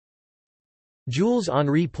Jules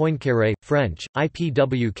Henri Poincaré, French,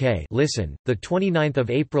 IPWK. Listen, the 29th of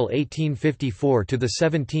April 1854 to the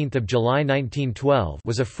 17th of July 1912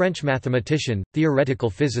 was a French mathematician, theoretical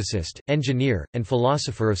physicist, engineer, and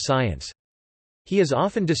philosopher of science. He is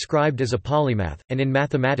often described as a polymath, and in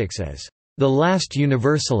mathematics as the last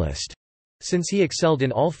universalist, since he excelled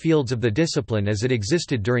in all fields of the discipline as it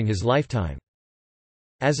existed during his lifetime.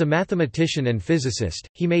 As a mathematician and physicist,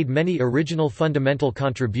 he made many original fundamental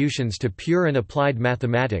contributions to pure and applied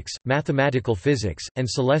mathematics, mathematical physics, and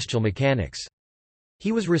celestial mechanics.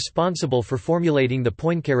 He was responsible for formulating the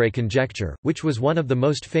Poincaré conjecture, which was one of the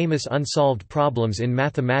most famous unsolved problems in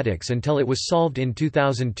mathematics until it was solved in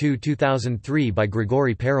 2002–2003 by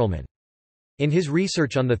Grigori Perelman. In his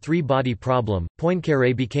research on the three-body problem,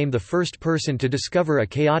 Poincaré became the first person to discover a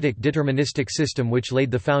chaotic deterministic system which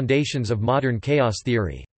laid the foundations of modern chaos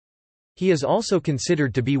theory. He is also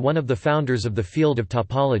considered to be one of the founders of the field of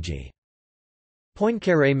topology.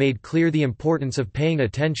 Poincaré made clear the importance of paying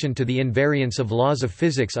attention to the invariance of laws of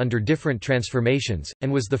physics under different transformations,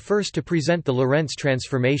 and was the first to present the Lorentz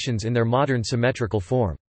transformations in their modern symmetrical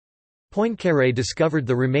form. Poincaré discovered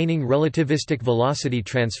the remaining relativistic velocity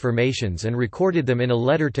transformations and recorded them in a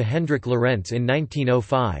letter to Hendrik Lorentz in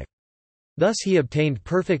 1905. Thus he obtained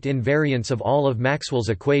perfect invariance of all of Maxwell's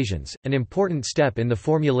equations, an important step in the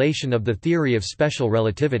formulation of the theory of special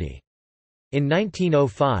relativity. In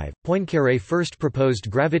 1905, Poincaré first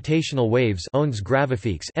proposed gravitational waves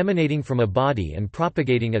emanating from a body and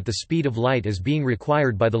propagating at the speed of light as being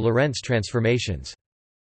required by the Lorentz transformations.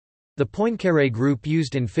 The Poincaré group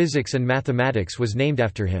used in physics and mathematics was named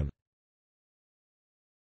after him.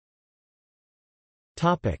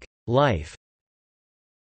 Life.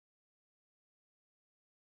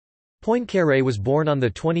 Poincaré was born on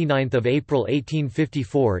 29 April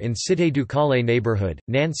 1854 in Cité du Calais neighborhood,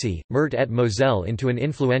 Nancy, Meurthe-et-Moselle into an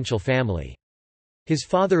influential family. His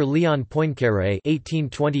father Léon Poincaré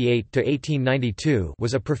 (1828–1892)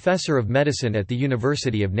 was a professor of medicine at the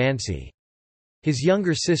University of Nancy. His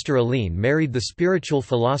younger sister Aline married the spiritual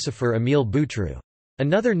philosopher Émile Boutroux.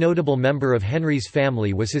 Another notable member of Henri's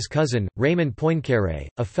family was his cousin, Raymond Poincaré,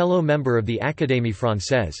 a fellow member of the Académie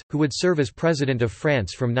Française, who would serve as president of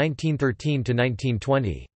France from 1913 to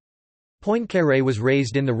 1920. Poincaré was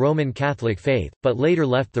raised in the Roman Catholic faith, but later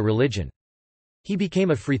left the religion. He became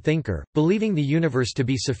a freethinker, believing the universe to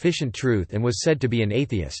be sufficient truth and was said to be an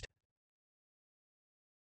atheist.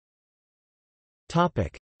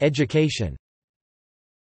 Education.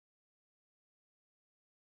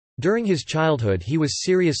 During his childhood he was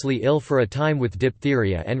seriously ill for a time with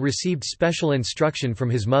diphtheria and received special instruction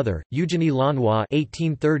from his mother, Eugénie Lannoy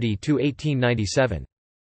 (1830–1897).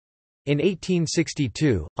 In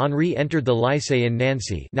 1862, Henri entered the lycée in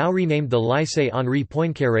Nancy, now renamed the Lycée Henri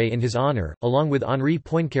Poincaré in his honor, along with Henri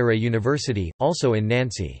Poincaré University, also in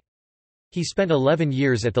Nancy. He spent 11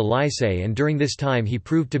 years at the lycée and during this time he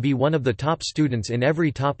proved to be one of the top students in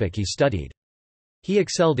every topic he studied. He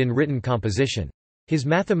excelled in written composition. His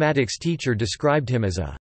mathematics teacher described him as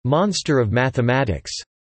a monster of mathematics,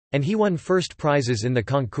 and he won first prizes in the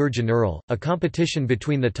Concours Général, a competition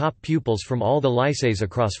between the top pupils from all the lycées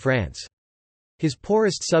across France. His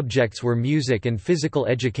poorest subjects were music and physical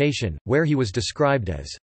education, where he was described as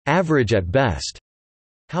average at best.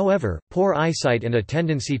 However, poor eyesight and a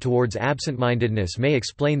tendency towards absent-mindedness may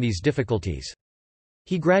explain these difficulties.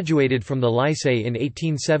 He graduated from the lycée in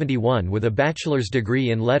 1871 with a bachelor's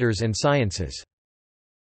degree in letters and sciences.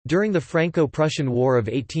 During the Franco-Prussian War of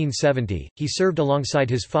 1870, he served alongside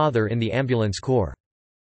his father in the ambulance corps.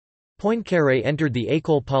 Poincaré entered the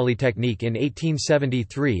École Polytechnique in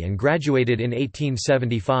 1873 and graduated in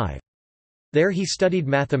 1875. There he studied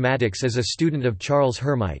mathematics as a student of Charles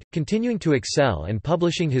Hermite, continuing to excel and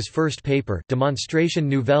publishing his first paper, Démonstration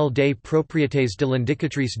nouvelle des propriétés de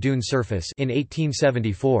l'indicatrice d'une surface, in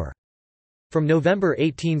 1874. From November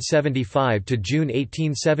 1875 to June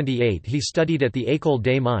 1878 he studied at the École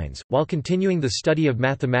des Mines, while continuing the study of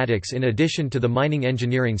mathematics in addition to the mining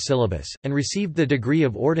engineering syllabus, and received the degree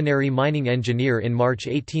of ordinary mining engineer in March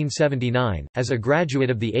 1879. As a graduate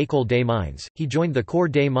of the École des Mines, he joined the Corps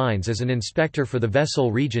des Mines as an inspector for the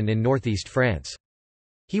Vesoul region in northeast France.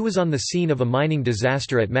 He was on the scene of a mining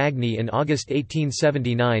disaster at Magny in August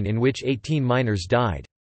 1879 in which 18 miners died.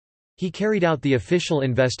 He carried out the official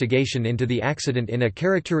investigation into the accident in a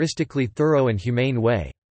characteristically thorough and humane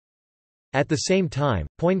way. At the same time,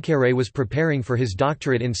 Poincaré was preparing for his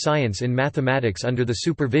doctorate in science in mathematics under the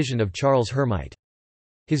supervision of Charles Hermite.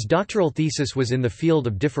 His doctoral thesis was in the field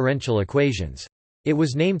of differential equations. It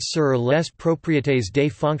was named Sur les propriétés des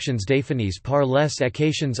fonctions définies par les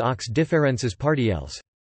équations aux différences partielles.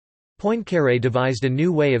 Poincaré devised a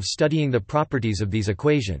new way of studying the properties of these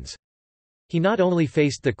equations. He not only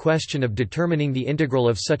faced the question of determining the integral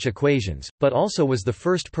of such equations, but also was the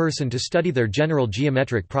first person to study their general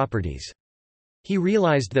geometric properties. He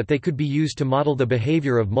realized that they could be used to model the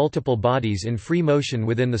behavior of multiple bodies in free motion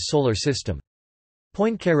within the Solar System.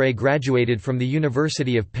 Poincaré graduated from the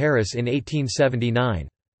University of Paris in 1879.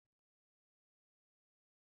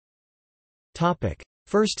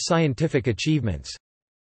 First scientific achievements.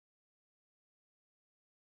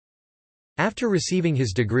 After receiving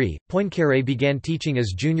his degree, Poincaré began teaching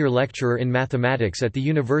as junior lecturer in mathematics at the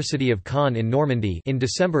University of Caen in Normandy in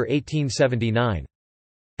December 1879.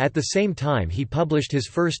 At the same time he published his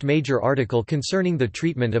first major article concerning the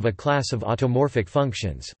treatment of a class of automorphic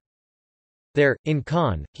functions. There, in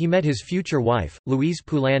Caen, he met his future wife, Louise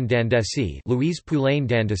Poulain d'Andecy,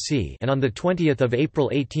 and on 20 April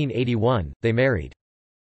 1881, they married.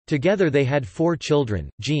 Together they had 4 children: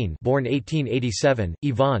 Jean, born 1887;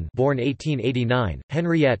 Yvonne, born 1889;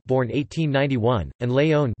 Henriette, born 1891; and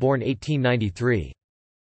Léon, born 1893.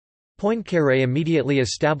 Poincaré immediately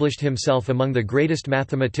established himself among the greatest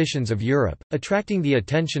mathematicians of Europe, attracting the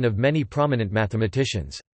attention of many prominent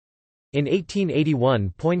mathematicians. In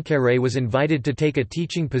 1881, Poincaré was invited to take a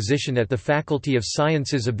teaching position at the Faculty of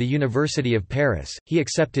Sciences of the University of Paris. He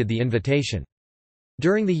accepted the invitation.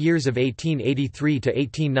 During the years of 1883 to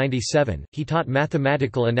 1897, he taught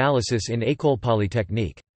mathematical analysis in École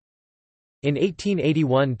Polytechnique. In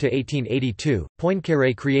 1881 to 1882,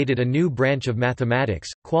 Poincaré created a new branch of mathematics,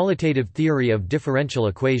 qualitative theory of differential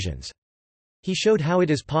equations. He showed how it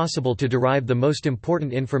is possible to derive the most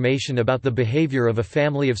important information about the behavior of a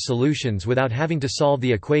family of solutions without having to solve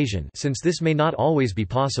the equation, since this may not always be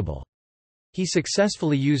possible. He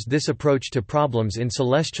successfully used this approach to problems in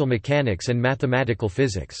celestial mechanics and mathematical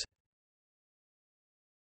physics.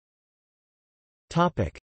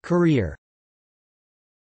 Career.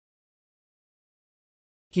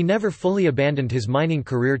 He never fully abandoned his mining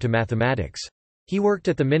career to mathematics. He worked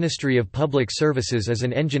at the Ministry of Public Services as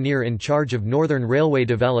an engineer in charge of Northern Railway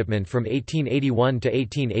development from 1881 to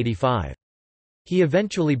 1885. He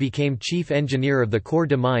eventually became chief engineer of the Corps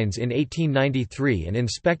des Mines in 1893 and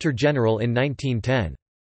inspector general in 1910.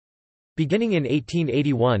 Beginning in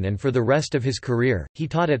 1881 and for the rest of his career, he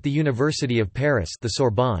taught at the University of Paris, the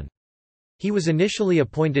Sorbonne. He was initially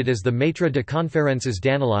appointed as the Maître de Conférences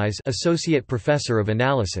d'Analyse, associate professor of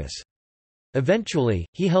analysis. Eventually,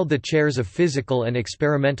 he held the chairs of physical and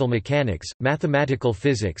experimental mechanics, mathematical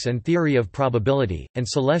physics and theory of probability, and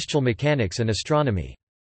celestial mechanics and astronomy.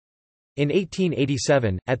 In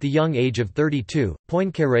 1887, at the young age of 32,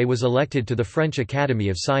 Poincaré was elected to the French Academy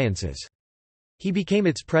of Sciences. He became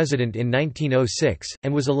its president in 1906,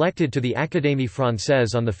 and was elected to the Académie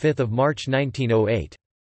Française on 5 March 1908.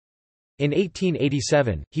 In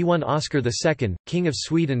 1887, he won Oscar II, King of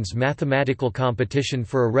Sweden's mathematical competition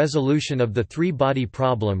for a resolution of the three-body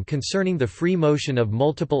problem concerning the free motion of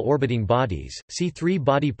multiple orbiting bodies. See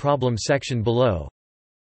three-body problem section below.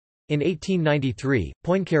 In 1893,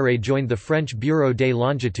 Poincaré joined the French Bureau des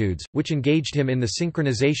Longitudes, which engaged him in the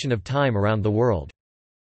synchronization of time around the world.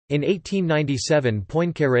 In 1897,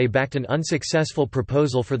 Poincaré backed an unsuccessful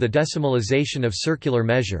proposal for the decimalization of circular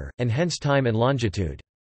measure, and hence time and longitude.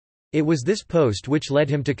 It was this post which led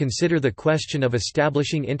him to consider the question of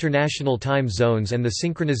establishing international time zones and the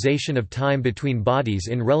synchronization of time between bodies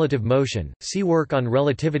in relative motion. See work on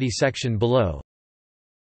relativity section below.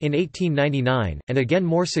 In 1899, and again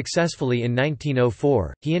more successfully in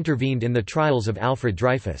 1904, he intervened in the trials of Alfred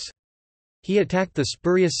Dreyfus. He attacked the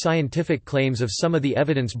spurious scientific claims of some of the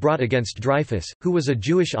evidence brought against Dreyfus, who was a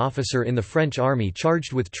Jewish officer in the French army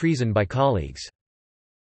charged with treason by colleagues.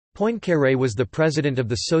 Poincaré was the president of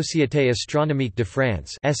the Société Astronomique de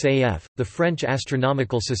France (SAF), the French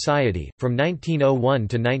Astronomical Society, from 1901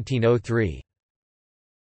 to 1903.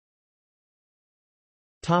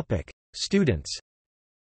 Students.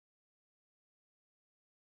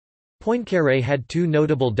 Poincaré had two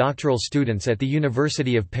notable doctoral students at the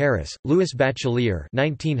University of Paris, Louis Bachelier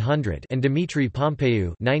 (1900) and Dimitri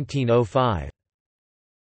Pompeiu (1905).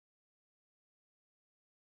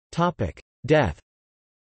 Death.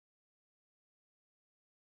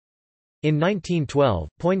 In 1912,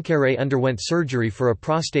 Poincaré underwent surgery for a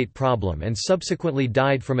prostate problem and subsequently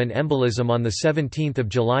died from an embolism on 17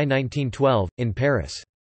 July 1912, in Paris.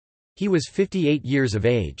 He was 58 years of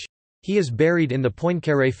age. He is buried in the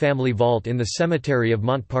Poincaré family vault in the cemetery of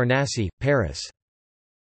Montparnasse, Paris.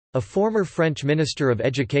 A former French Minister of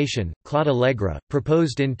Education, Claude Allègre,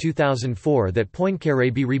 proposed in 2004 that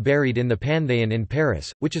Poincaré be reburied in the Panthéon in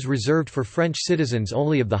Paris, which is reserved for French citizens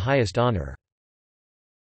only of the highest honor.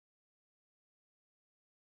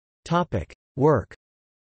 Work.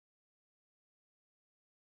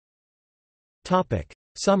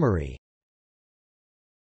 Summary.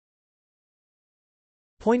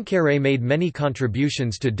 Poincaré made many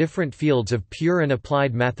contributions to different fields of pure and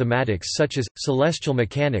applied mathematics such as, celestial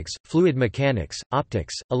mechanics, fluid mechanics,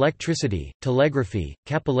 optics, electricity, telegraphy,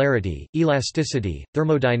 capillarity, elasticity,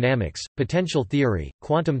 thermodynamics, potential theory,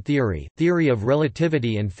 quantum theory, theory of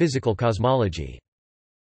relativity and physical cosmology.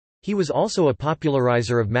 He was also a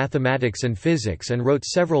popularizer of mathematics and physics and wrote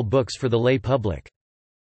several books for the lay public.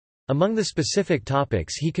 Among the specific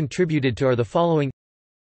topics he contributed to are the following: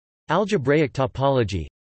 algebraic topology,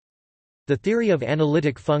 the theory of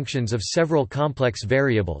analytic functions of several complex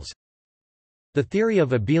variables, the theory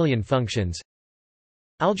of abelian functions,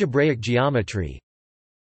 algebraic geometry.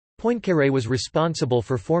 Poincaré was responsible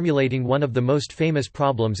for formulating one of the most famous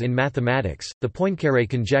problems in mathematics, the Poincaré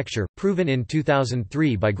conjecture, proven in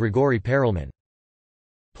 2003 by Grigori Perelman.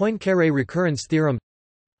 Poincaré recurrence theorem,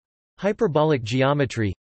 hyperbolic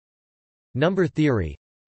geometry, number theory,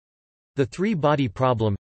 the three-body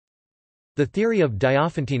problem, the theory of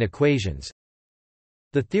Diophantine equations,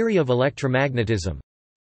 the theory of electromagnetism,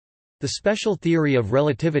 the special theory of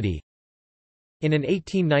relativity. In an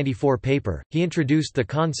 1894 paper, he introduced the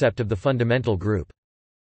concept of the fundamental group.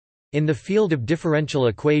 In the field of differential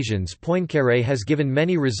equations, Poincaré has given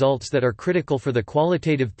many results that are critical for the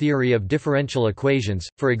qualitative theory of differential equations,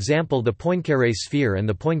 for example the Poincaré sphere and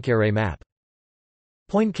the Poincaré map.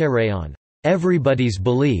 Poincaré on everybody's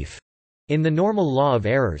belief in the normal law of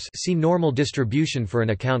errors, see normal distribution for an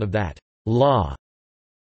account of that law,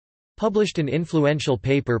 published an influential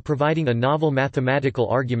paper providing a novel mathematical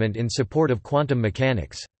argument in support of quantum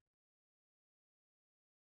mechanics.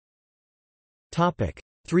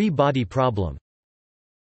 Three-body problem.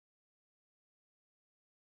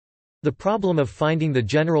 The problem of finding the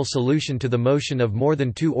general solution to the motion of more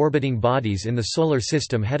than two orbiting bodies in the Solar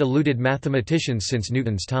System had eluded mathematicians since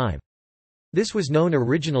Newton's time. This was known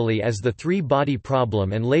originally as the three-body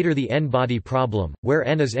problem and later the n-body problem, where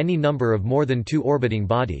n is any number of more than two orbiting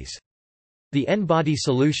bodies. The n-body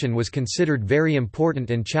solution was considered very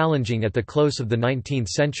important and challenging at the close of the 19th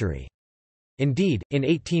century. Indeed, in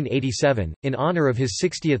 1887, in honor of his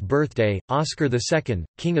 60th birthday, Oscar II,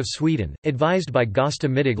 King of Sweden, advised by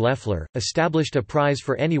Gösta Mittag Leffler, established a prize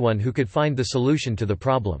for anyone who could find the solution to the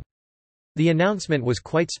problem. The announcement was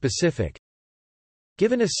quite specific.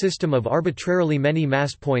 Given a system of arbitrarily many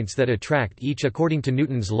mass points that attract each according to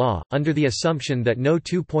Newton's law, under the assumption that no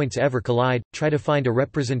two points ever collide, try to find a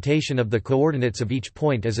representation of the coordinates of each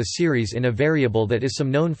point as a series in a variable that is some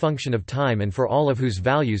known function of time and for all of whose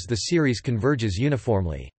values the series converges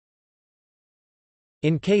uniformly.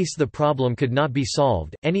 In case the problem could not be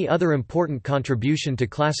solved, any other important contribution to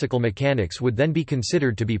classical mechanics would then be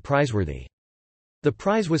considered to be prizeworthy. The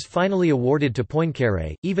prize was finally awarded to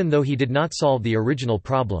Poincaré, even though he did not solve the original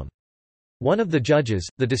problem. One of the judges,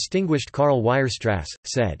 the distinguished Karl Weierstrass,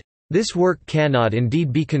 said, "This work cannot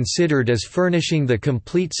indeed be considered as furnishing the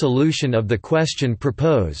complete solution of the question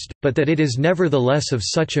proposed, but that it is nevertheless of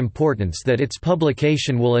such importance that its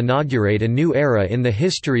publication will inaugurate a new era in the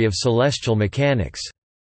history of celestial mechanics."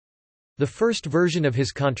 The first version of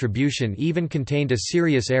his contribution even contained a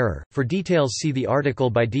serious error. For details see the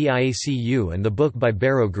article by Diacu and the book by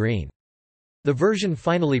Barrow Green. The version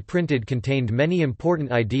finally printed contained many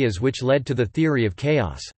important ideas which led to the theory of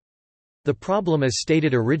chaos. The problem as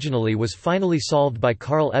stated originally was finally solved by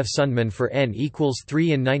Carl F. Sundman for n equals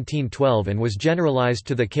 3 in 1912 and was generalized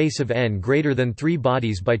to the case of n greater than 3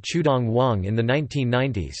 bodies by Chudong Wang in the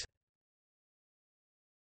 1990s.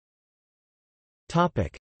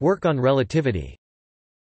 Work on relativity.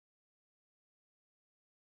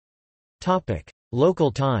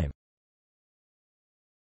 Local time.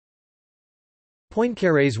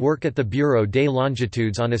 Poincaré's work at the Bureau des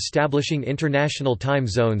Longitudes on establishing international time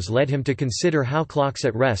zones led him to consider how clocks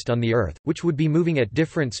at rest on the Earth, which would be moving at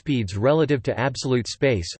different speeds relative to absolute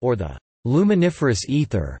space or the luminiferous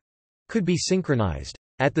ether, could be synchronized.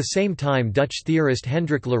 At the same time, Dutch theorist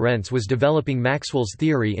Hendrik Lorentz was developing Maxwell's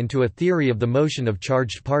theory into a theory of the motion of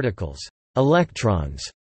charged particles, electrons,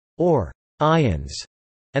 or ions,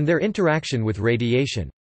 and their interaction with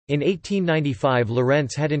radiation. In 1895,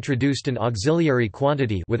 Lorentz had introduced an auxiliary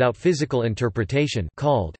quantity without physical interpretation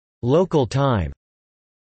called local time.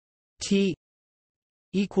 T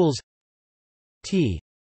equals T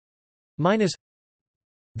minus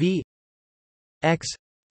V x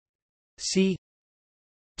c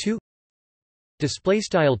 2 display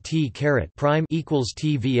style T caret prime equals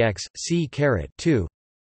T Vx c caret 2,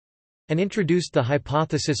 and introduced the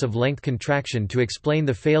hypothesis of length contraction to explain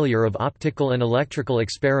the failure of optical and electrical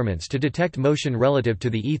experiments to detect motion relative to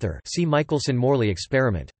the ether. See Michelson–Morley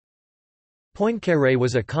experiment. Poincaré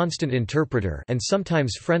was a constant interpreter and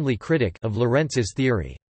sometimes friendly critic of Lorentz's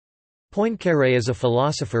theory. Poincaré as a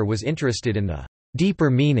philosopher was interested in the deeper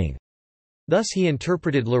meaning. Thus he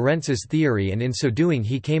interpreted Lorentz's theory, and in so doing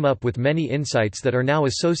he came up with many insights that are now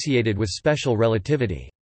associated with special relativity.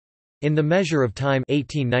 In The Measure of Time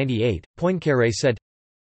 1898, Poincaré said,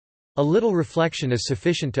 "A little reflection is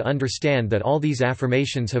sufficient to understand that all these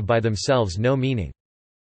affirmations have by themselves no meaning.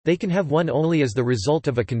 They can have one only as the result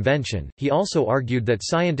of a convention." He also argued that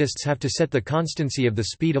scientists have to set the constancy of the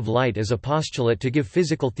speed of light as a postulate to give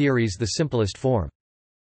physical theories the simplest form.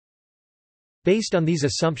 Based on these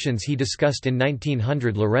assumptions, he discussed in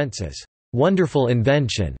 1900 Lorentz's wonderful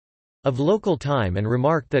invention of local time and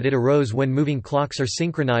remarked that it arose when moving clocks are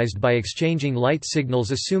synchronized by exchanging light signals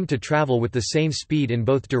assumed to travel with the same speed in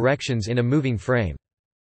both directions in a moving frame.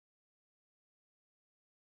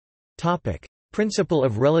 Topic: Principle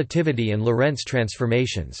of relativity and Lorentz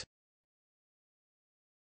transformations.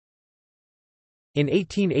 In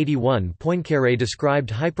 1881, Poincaré described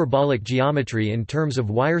hyperbolic geometry in terms of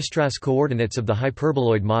Weierstrass coordinates of the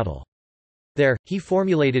hyperboloid model. There, he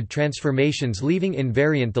formulated transformations leaving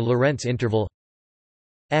invariant the Lorentz interval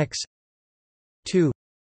x 2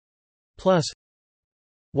 plus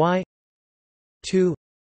y 2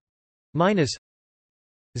 minus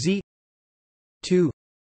z 2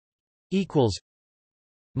 equals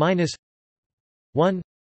minus 1.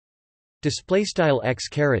 Display style x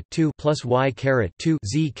caret 2 plus y caret 2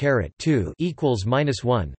 z caret 2 equals minus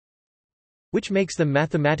 1, which makes them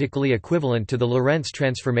mathematically equivalent to the Lorentz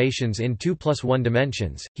transformations in 2 plus 1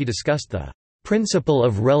 dimensions. He discussed the principle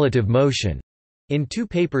of relative motion in 2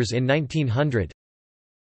 papers in 1900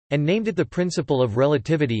 and named it the principle of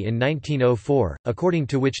relativity in 1904, according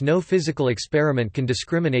to which no physical experiment can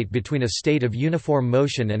discriminate between a state of uniform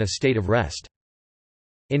motion and a state of rest.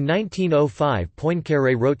 In 1905,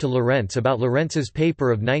 Poincaré wrote to Lorentz about Lorentz's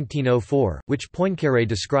paper of 1904, which Poincaré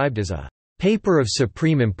described as a paper of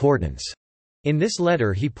supreme importance. In this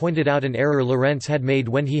letter he pointed out an error Lorentz had made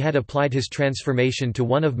when he had applied his transformation to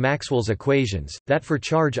one of Maxwell's equations, that for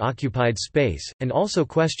charge-occupied space, and also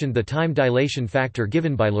questioned the time dilation factor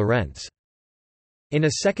given by Lorentz. In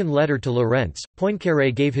a second letter to Lorentz,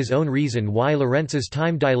 Poincaré gave his own reason why Lorentz's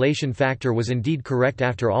time dilation factor was indeed correct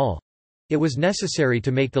after all. It was necessary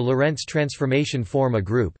to make the Lorentz transformation form a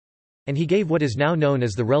group, and he gave what is now known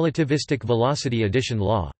as the relativistic velocity addition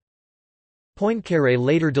law. Poincaré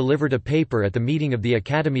later delivered a paper at the meeting of the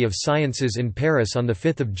Academy of Sciences in Paris on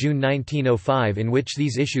 5 June 1905 in which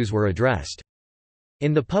these issues were addressed.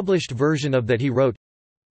 In the published version of that he wrote,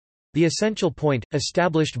 "The essential point,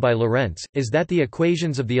 established by Lorentz, is that the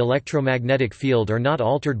equations of the electromagnetic field are not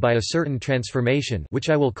altered by a certain transformation which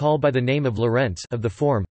I will call by the name of Lorentz of the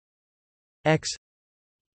form x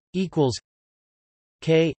equals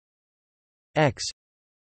k x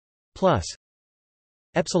plus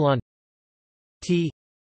epsilon T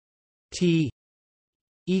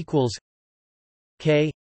equals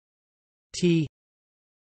K T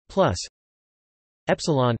plus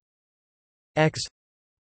epsilon x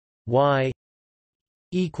y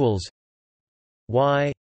equals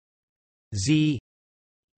y z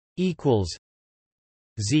equals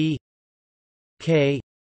z k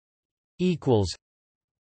equals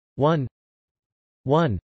 1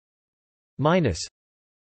 minus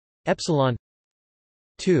epsilon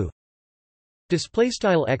 2. Display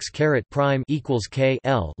style x caret prime equals k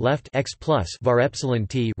l left x plus var epsilon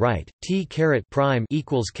t right t caret prime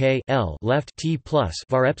equals k l left t plus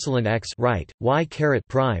var epsilon x right y caret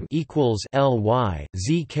prime equals l y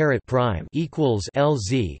z caret prime equals l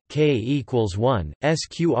z k equals 1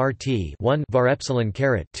 sqrt 1 var epsilon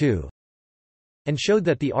caret 2, and showed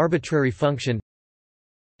that the arbitrary function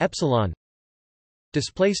epsilon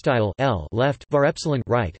display style l left var epsilon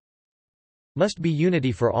right must be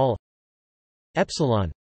unity for all epsilon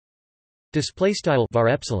display style var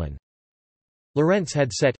epsilon Lorentz had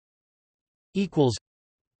set equals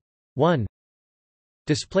 1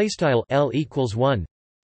 display style l equals 1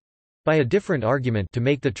 by a different argument to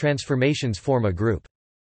make the transformations form a group.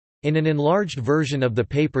 In an enlarged version of the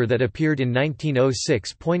paper that appeared in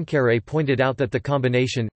 1906, Poincaré pointed out that the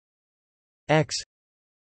combination x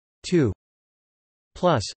 2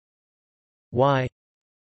 plus y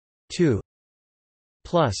 2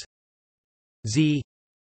 plus z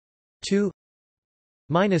 2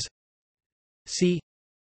 minus c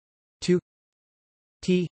 2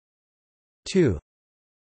 t 2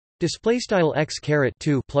 Display style x caret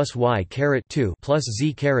 2 plus y caret 2 plus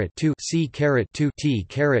z caret 2 c caret 2 t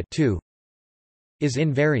caret 2 is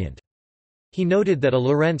invariant. He noted that a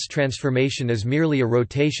Lorentz transformation is merely a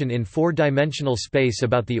rotation in four-dimensional space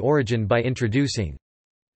about the origin by introducing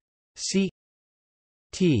c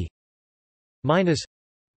t minus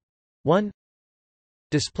 1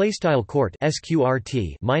 display style court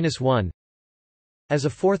sqrt minus 1 as a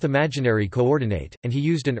fourth imaginary coordinate, and he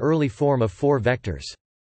used an early form of four vectors.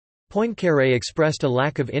 Poincaré expressed a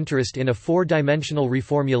lack of interest in a four-dimensional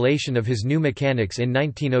reformulation of his new mechanics in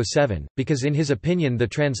 1907, because in his opinion the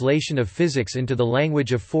translation of physics into the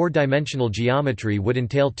language of four-dimensional geometry would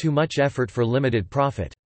entail too much effort for limited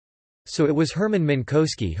profit. So it was Hermann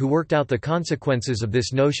Minkowski who worked out the consequences of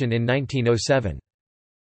this notion in 1907.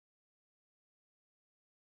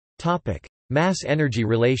 Mass-energy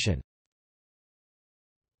relation.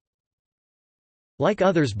 Like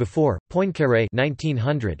others before, Poincaré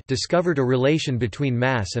 1900 discovered a relation between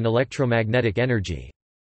mass and electromagnetic energy.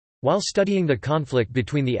 While studying the conflict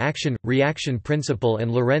between the action-reaction principle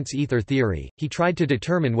and Lorentz ether theory, he tried to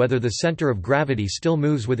determine whether the center of gravity still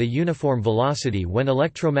moves with a uniform velocity when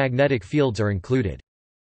electromagnetic fields are included.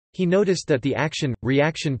 He noticed that the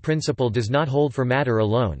action-reaction principle does not hold for matter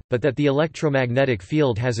alone, but that the electromagnetic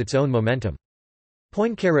field has its own momentum.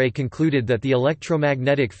 Poincaré concluded that the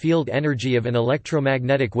electromagnetic field energy of an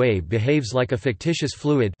electromagnetic wave behaves like a fictitious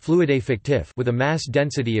fluid with a mass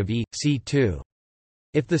density of E, c2.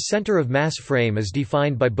 If the center of mass frame is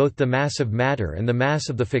defined by both the mass of matter and the mass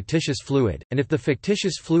of the fictitious fluid, and if the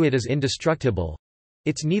fictitious fluid is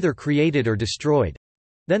indestructible—it's neither created or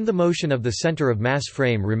destroyed—then the motion of the center of mass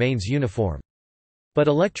frame remains uniform. But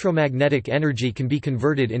electromagnetic energy can be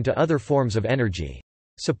converted into other forms of energy.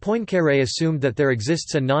 So Poincaré assumed that there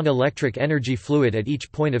exists a non-electric energy fluid at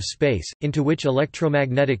each point of space, into which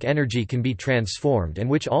electromagnetic energy can be transformed and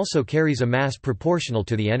which also carries a mass proportional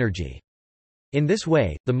to the energy. In this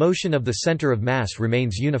way, the motion of the center of mass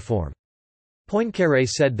remains uniform. Poincaré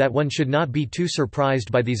said that one should not be too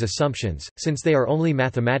surprised by these assumptions, since they are only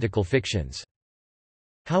mathematical fictions.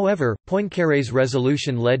 However, Poincaré's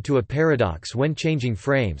resolution led to a paradox when changing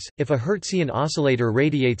frames. If a Hertzian oscillator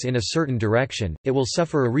radiates in a certain direction, it will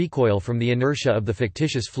suffer a recoil from the inertia of the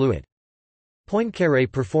fictitious fluid. Poincaré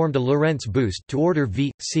performed a Lorentz boost to order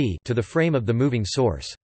v, c to the frame of the moving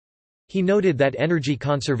source. He noted that energy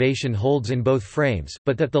conservation holds in both frames,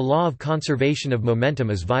 but that the law of conservation of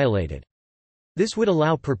momentum is violated. This would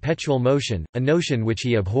allow perpetual motion, a notion which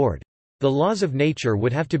he abhorred. The laws of nature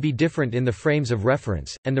would have to be different in the frames of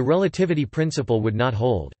reference, and the relativity principle would not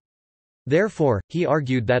hold. Therefore, he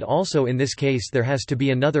argued that also in this case there has to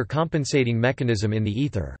be another compensating mechanism in the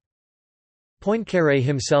ether. Poincaré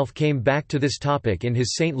himself came back to this topic in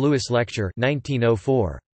his St. Louis lecture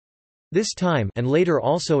 1904. This time, and later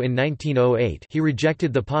also in 1908, he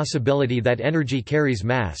rejected the possibility that energy carries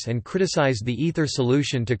mass and criticized the ether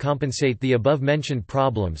solution to compensate the above-mentioned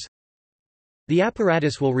problems. The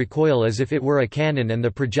apparatus will recoil as if it were a cannon and the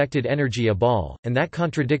projected energy a ball, and that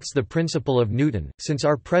contradicts the principle of Newton, since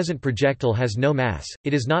our present projectile has no mass,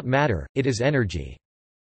 it is not matter, it is energy.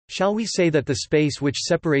 Shall we say that the space which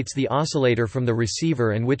separates the oscillator from the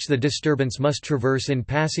receiver and which the disturbance must traverse in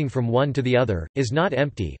passing from one to the other, is not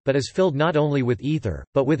empty, but is filled not only with ether,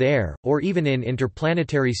 but with air, or even in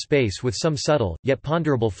interplanetary space with some subtle, yet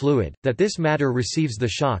ponderable fluid, that this matter receives the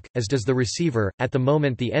shock, as does the receiver, at the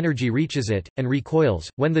moment the energy reaches it, and recoils,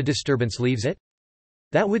 when the disturbance leaves it?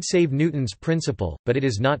 That would save Newton's principle, but it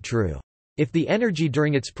is not true. If the energy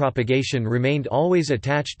during its propagation remained always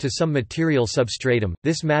attached to some material substratum,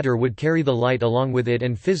 this matter would carry the light along with it,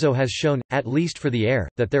 and Fizeau has shown, at least for the air,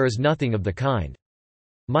 that there is nothing of the kind.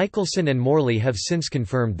 Michelson and Morley have since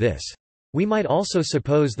confirmed this. We might also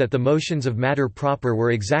suppose that the motions of matter proper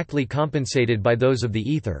were exactly compensated by those of the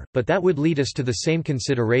ether, but that would lead us to the same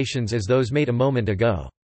considerations as those made a moment ago.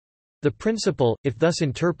 The principle, if thus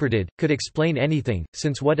interpreted, could explain anything,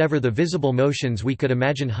 since whatever the visible motions we could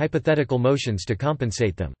imagine hypothetical motions to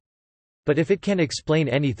compensate them. But if it can explain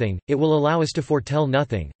anything, it will allow us to foretell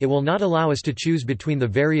nothing, it will not allow us to choose between the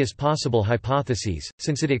various possible hypotheses,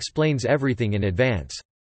 since it explains everything in advance.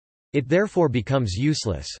 It therefore becomes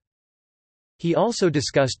useless. He also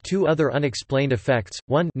discussed two other unexplained effects,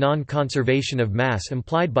 one, non-conservation of mass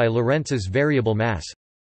implied by Lorentz's variable mass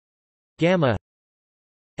gamma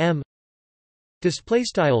m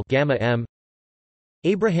gamma m.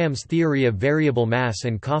 Abraham's theory of variable mass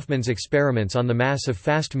and Kaufmann's experiments on the mass of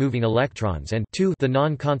fast-moving electrons, and 2, the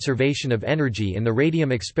non-conservation of energy in the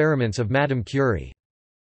radium experiments of Madame Curie.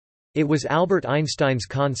 It was Albert Einstein's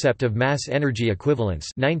concept of mass-energy equivalence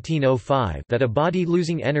 1905 that a body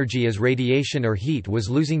losing energy as radiation or heat was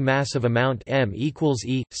losing mass of amount m equals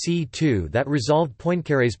E, c2 that resolved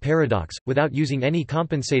Poincaré's paradox, without using any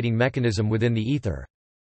compensating mechanism within the ether.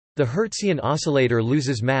 The Hertzian oscillator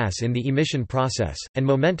loses mass in the emission process, and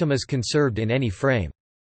momentum is conserved in any frame.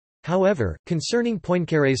 However, concerning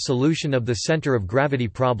Poincaré's solution of the center of gravity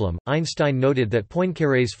problem, Einstein noted that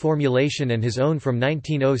Poincaré's formulation and his own from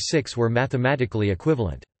 1906 were mathematically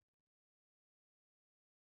equivalent.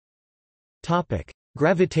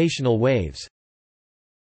 Gravitational waves.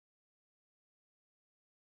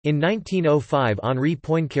 In 1905 Henri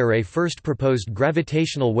Poincaré first proposed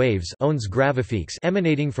gravitational waves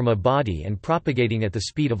emanating from a body and propagating at the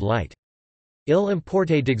speed of light. Il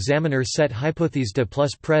importait d'examiner cette hypothèse de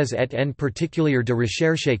plus près et en particulier de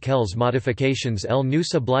rechercher quelles modifications elle nous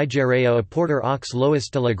obligerait à apporter aux lois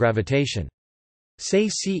de la gravitation. C'est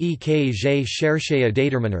ce que j'ai cherché à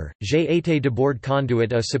déterminer, j'ai été d'abord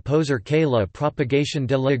conduit à supposer que la propagation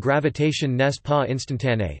de la gravitation n'est pas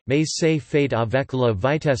instantanée, mais c'est fait avec la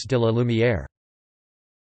vitesse de la lumière.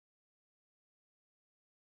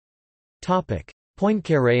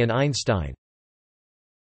 Poincaré and Einstein.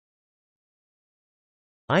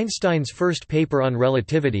 Einstein's first paper on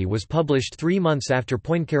relativity was published 3 months after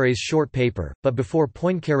Poincaré's short paper, but before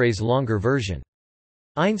Poincaré's longer version.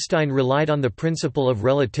 Einstein relied on the principle of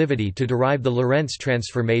relativity to derive the Lorentz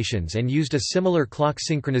transformations and used a similar clock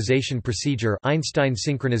synchronization procedure, Einstein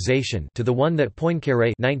synchronization, to the one that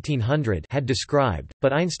Poincaré 1900 had described,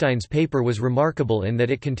 but Einstein's paper was remarkable in that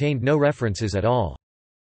it contained no references at all.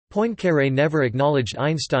 Poincaré never acknowledged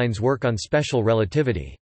Einstein's work on special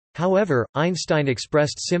relativity. However, Einstein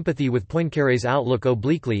expressed sympathy with Poincaré's outlook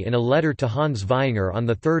obliquely in a letter to Hans Weininger on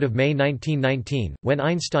 3 May 1919, when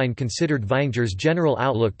Einstein considered Weinger's general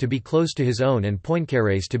outlook to be close to his own and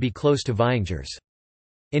Poincaré's to be close to Weinger's.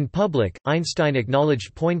 In public, Einstein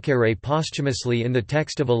acknowledged Poincaré posthumously in the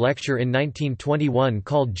text of a lecture in 1921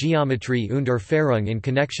 called Geometrie und Erfahrung in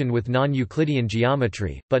connection with non-Euclidean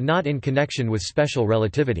geometry, but not in connection with special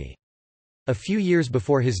relativity. A few years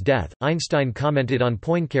before his death, Einstein commented on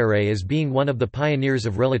Poincaré as being one of the pioneers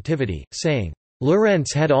of relativity, saying,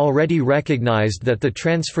 "Lorentz had already recognized that the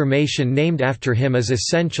transformation named after him is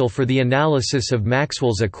essential for the analysis of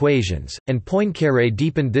Maxwell's equations, and Poincaré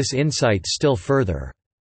deepened this insight still further."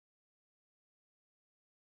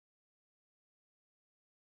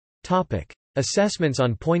 Assessments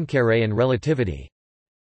on Poincaré and relativity.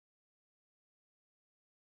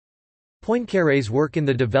 Poincaré's work in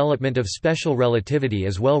the development of special relativity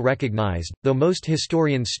is well recognized, though most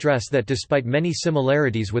historians stress that despite many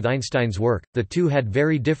similarities with Einstein's work, the two had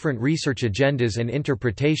very different research agendas and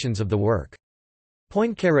interpretations of the work.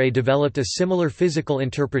 Poincaré developed a similar physical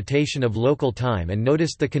interpretation of local time and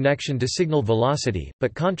noticed the connection to signal velocity,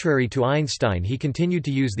 but contrary to Einstein he continued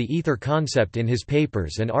to use the ether concept in his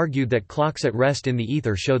papers and argued that clocks at rest in the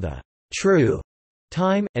ether show the true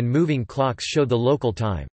time, and moving clocks show the local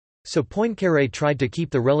time. So Poincaré tried to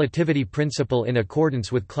keep the relativity principle in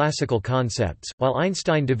accordance with classical concepts, while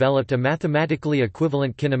Einstein developed a mathematically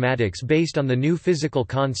equivalent kinematics based on the new physical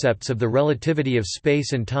concepts of the relativity of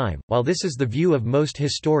space and time. While this is the view of most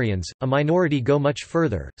historians, a minority go much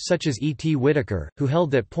further, such as E. T. Whittaker, who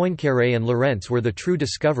held that Poincaré and Lorentz were the true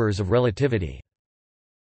discoverers of relativity.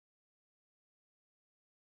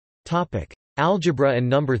 Algebra and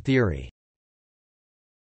number theory.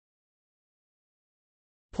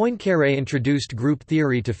 Poincaré introduced group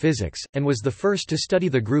theory to physics, and was the first to study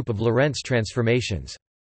the group of Lorentz transformations.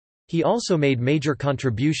 He also made major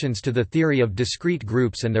contributions to the theory of discrete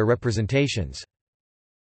groups and their representations.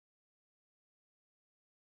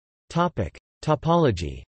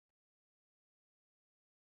 Topology.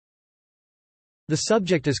 The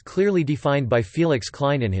subject is clearly defined by Felix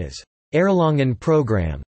Klein in his Erlangen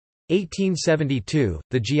program. 1872,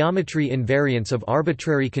 the geometry invariance of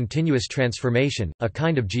arbitrary continuous transformation, a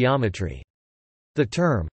kind of geometry. The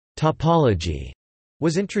term, topology,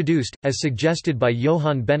 was introduced, as suggested by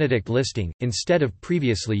Johann Benedict Listing, instead of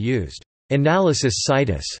previously used, analysis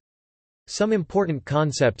situs. Some important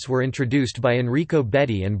concepts were introduced by Enrico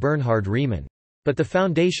Betti and Bernhard Riemann. But the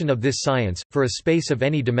foundation of this science, for a space of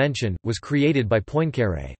any dimension, was created by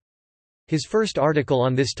Poincaré. His first article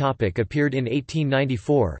on this topic appeared in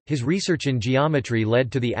 1894. His research in geometry led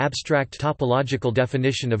to the abstract topological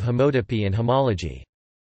definition of homotopy and homology.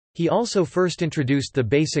 He also first introduced the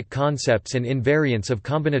basic concepts and invariants of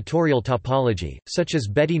combinatorial topology, such as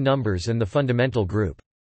Betti numbers and the fundamental group.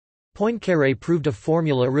 Poincaré proved a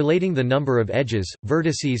formula relating the number of edges,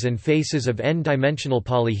 vertices and faces of n-dimensional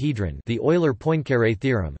polyhedron, the Euler-Poincaré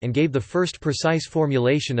theorem, and gave the first precise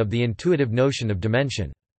formulation of the intuitive notion of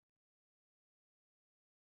dimension.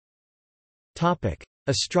 Topic: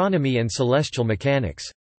 Astronomy and celestial mechanics.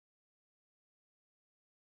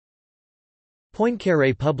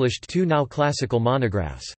 Poincaré published two now classical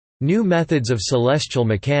monographs, New Methods of Celestial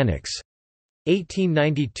Mechanics,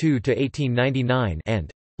 1892–1899, and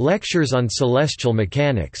Lectures on Celestial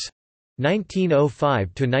Mechanics,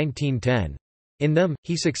 1905–1910. In them,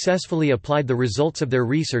 he successfully applied the results of their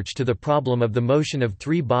research to the problem of the motion of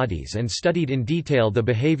three bodies and studied in detail the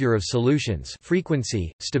behavior of solutions,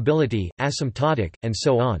 frequency, stability, asymptotic, and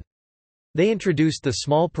so on. They introduced the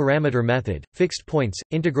small parameter method, fixed points,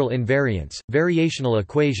 integral invariance, variational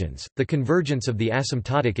equations, the convergence of the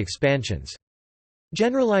asymptotic expansions.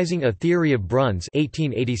 Generalizing a theory of Brunn's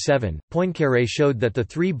 1887, Poincaré showed that the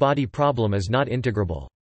three-body problem is not integrable.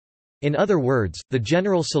 In other words, the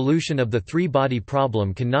general solution of the three-body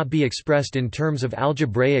problem cannot be expressed in terms of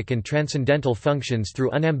algebraic and transcendental functions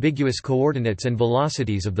through unambiguous coordinates and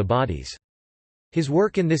velocities of the bodies. His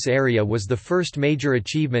work in this area was the first major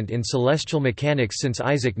achievement in celestial mechanics since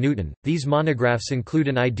Isaac Newton. These monographs include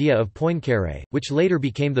an idea of Poincaré, which later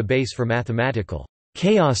became the base for mathematical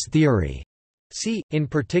chaos theory. See, in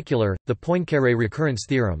particular, the Poincaré recurrence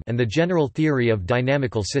theorem and the general theory of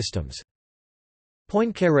dynamical systems.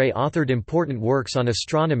 Poincaré authored important works on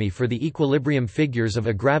astronomy for the equilibrium figures of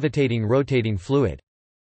a gravitating rotating fluid.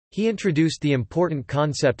 He introduced the important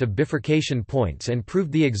concept of bifurcation points and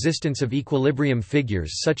proved the existence of equilibrium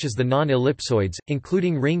figures such as the non-ellipsoids,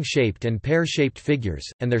 including ring-shaped and pear-shaped figures,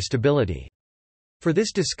 and their stability. For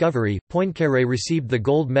this discovery, Poincaré received the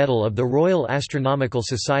Gold Medal of the Royal Astronomical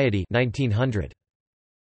Society 1900.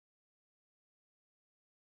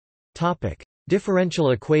 Topic: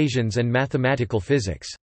 Differential equations and mathematical physics.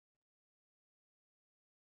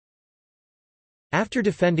 After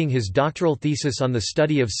defending his doctoral thesis on the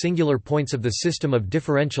study of singular points of the system of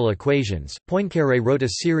differential equations, Poincaré wrote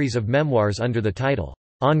a series of memoirs under the title,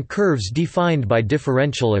 On Curves Defined by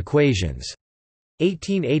Differential Equations,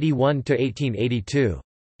 1881–1882.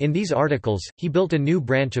 In these articles, he built a new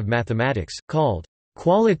branch of mathematics, called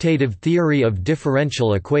qualitative theory of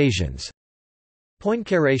differential equations.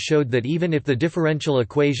 Poincaré showed that even if the differential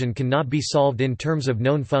equation cannot be solved in terms of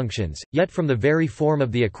known functions, yet from the very form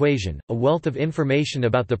of the equation, a wealth of information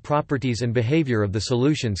about the properties and behavior of the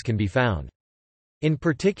solutions can be found. In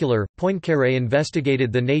particular, Poincaré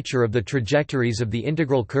investigated the nature of the trajectories of the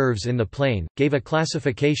integral curves in the plane, gave a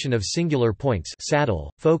classification of singular points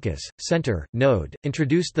saddle, focus, center, node,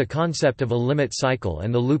 introduced the concept of a limit cycle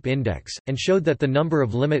and the loop index, and showed that the number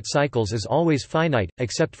of limit cycles is always finite,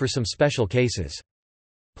 except for some special cases.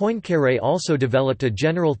 Poincaré also developed a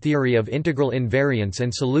general theory of integral invariance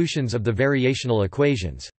and solutions of the variational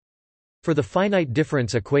equations. For the finite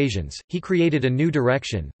difference equations, he created a new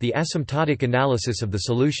direction, the asymptotic analysis of the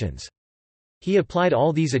solutions. He applied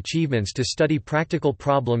all these achievements to study practical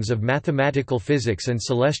problems of mathematical physics and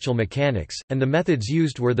celestial mechanics, and the methods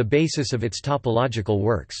used were the basis of its topological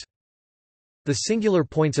works. The singular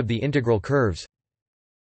points of the integral curves.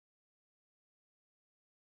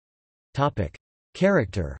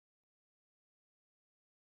 Character.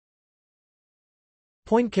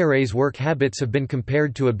 Poincaré's work habits have been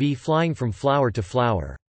compared to a bee flying from flower to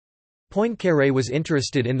flower. Poincaré was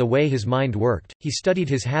interested in the way his mind worked. He studied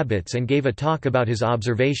his habits and gave a talk about his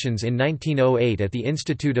observations in 1908 at the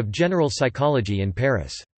Institute of General Psychology in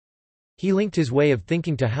Paris. He linked his way of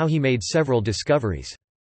thinking to how he made several discoveries.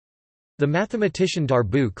 The mathematician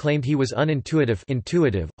Darboux claimed he was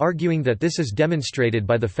intuitive, arguing that this is demonstrated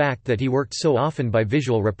by the fact that he worked so often by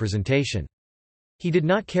visual representation. He did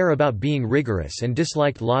not care about being rigorous and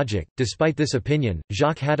disliked logic. Despite this opinion,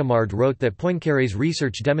 Jacques Hadamard wrote that Poincaré's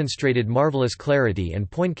research demonstrated marvelous clarity, and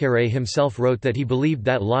Poincaré himself wrote that he believed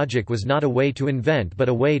that logic was not a way to invent but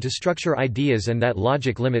a way to structure ideas and that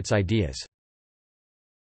logic limits ideas.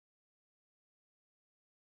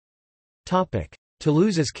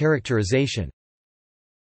 Toulouse's characterization.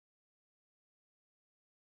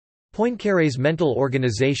 Poincaré's mental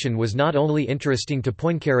organization was not only interesting to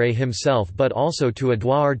Poincaré himself but also to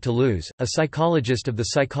Édouard Toulouse, a psychologist of the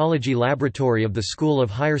Psychology Laboratory of the School of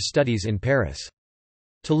Higher Studies in Paris.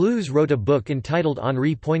 Toulouse wrote a book entitled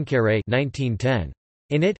Henri Poincaré 1910.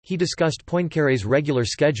 In it, he discussed Poincaré's regular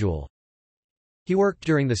schedule. He worked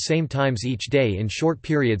during the same times each day in short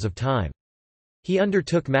periods of time. He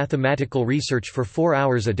undertook mathematical research for 4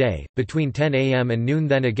 hours a day, between 10 a.m. and noon,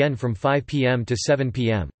 then again from 5 p.m. to 7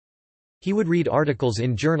 p.m. He would read articles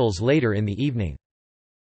in journals later in the evening.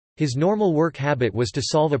 His normal work habit was to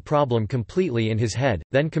solve a problem completely in his head,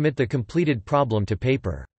 then commit the completed problem to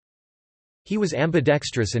paper. He was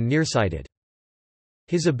ambidextrous and nearsighted.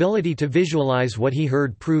 His ability to visualize what he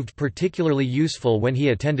heard proved particularly useful when he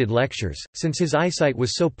attended lectures, since his eyesight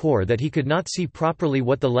was so poor that he could not see properly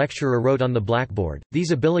what the lecturer wrote on the blackboard.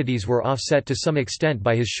 These abilities were offset to some extent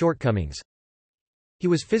by his shortcomings. He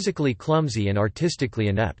was physically clumsy and artistically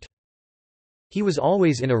inept. He was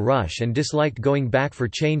always in a rush and disliked going back for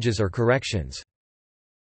changes or corrections.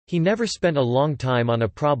 He never spent a long time on a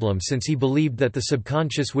problem since he believed that the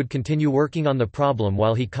subconscious would continue working on the problem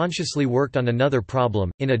while he consciously worked on another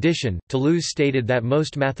problem. In addition, Toulouse stated that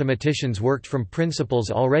most mathematicians worked from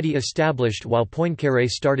principles already established while Poincaré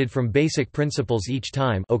started from basic principles each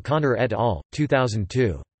time. O'Connor et al.,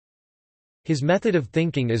 2002. His method of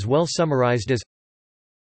thinking is well summarized as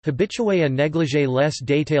habitué à négliger les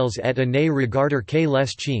détails et à ne regarder que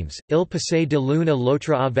les chimes, il passait de l'une à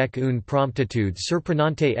l'autre avec une promptitude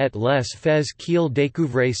surprenante et les faits qu'il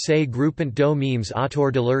découvrait se groupant de mimes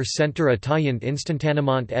autour de leur centre atayant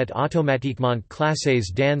instantanément et automatiquement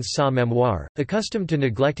classés dans sa mémoire. Accustomed to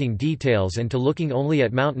neglecting details and to looking only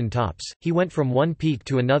at mountain tops, he went from one peak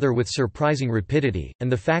to another with surprising rapidity,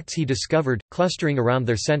 and the facts he discovered, clustering around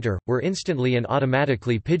their center, were instantly and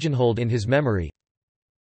automatically pigeonholed in his memory.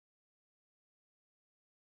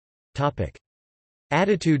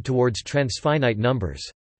 Attitude towards transfinite numbers.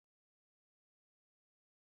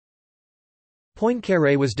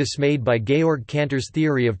 Poincaré was dismayed by Georg Cantor's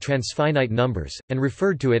theory of transfinite numbers, and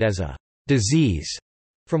referred to it as a disease,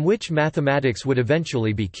 from which mathematics would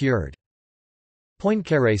eventually be cured.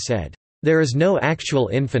 Poincaré said, "There is no actual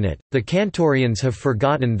infinite, the Cantorians have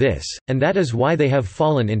forgotten this, and that is why they have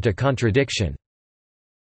fallen into contradiction."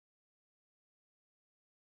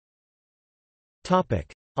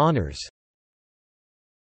 Honours.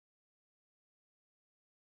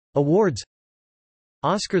 Awards.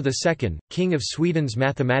 Oscar II, King of Sweden's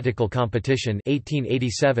Mathematical Competition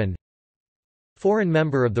 1887. Foreign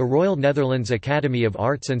Member of the Royal Netherlands Academy of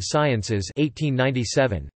Arts and Sciences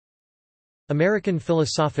 1897. American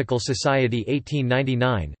Philosophical Society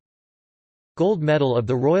 1899. Gold Medal of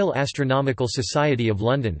the Royal Astronomical Society of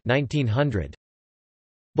London 1900.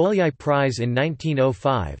 Bolyai Prize in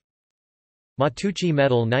 1905. Matteucci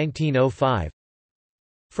Medal 1905.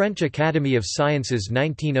 French Academy of Sciences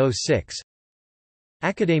 1906.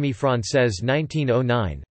 Académie Française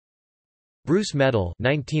 1909. Bruce Medal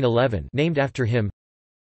 1911 named after him.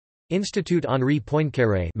 Institut Henri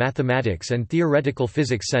Poincaré Mathematics and Theoretical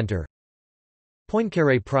Physics Center.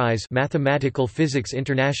 Poincaré Prize Mathematical Physics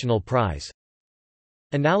International Prize.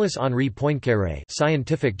 Annales Henri Poincaré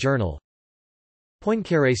Scientific Journal.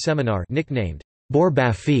 Poincaré Seminar nicknamed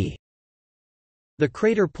Bourbaffi. The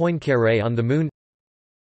crater Poincaré on the Moon.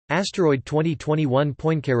 Asteroid 2021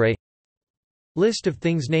 Poincaré. List of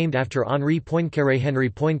things named after Henri Poincaré. Henri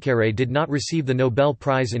Poincaré did not receive the Nobel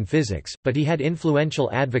Prize in Physics, but he had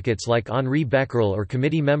influential advocates like Henri Becquerel or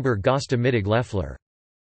committee member Gösta Mittag-Leffler.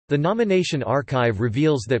 The nomination archive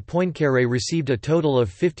reveals that Poincaré received a total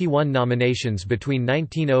of 51 nominations between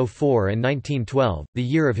 1904 and 1912, the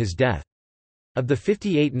year of his death. Of the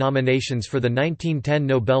 58 nominations for the 1910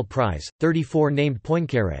 Nobel Prize, 34 named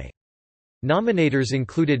Poincaré. Nominators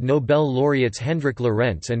included Nobel laureates Hendrik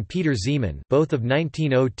Lorentz and Peter Zeeman, both of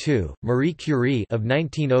 1902, Marie Curie of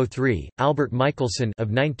 1903, Albert Michelson of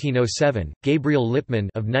 1907, Gabriel Lippmann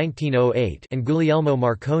of 1908, and Guglielmo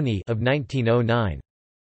Marconi of 1909.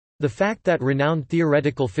 The fact that renowned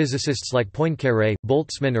theoretical physicists like Poincaré,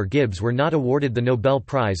 Boltzmann or Gibbs were not awarded the Nobel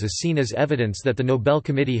Prize is seen as evidence that the Nobel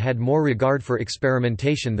Committee had more regard for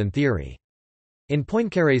experimentation than theory. In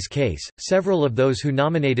Poincaré's case, several of those who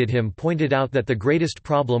nominated him pointed out that the greatest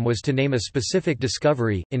problem was to name a specific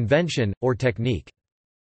discovery, invention, or technique.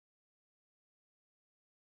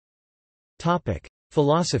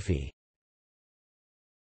 Philosophy.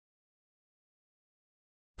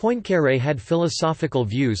 Poincaré had philosophical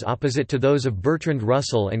views opposite to those of Bertrand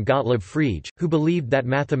Russell and Gottlob Frege, who believed that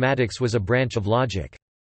mathematics was a branch of logic.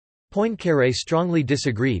 Poincaré strongly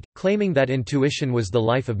disagreed, claiming that intuition was the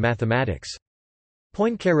life of mathematics.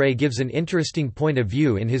 Poincaré gives an interesting point of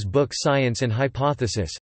view in his book Science and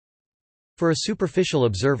Hypothesis. For a superficial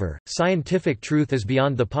observer, scientific truth is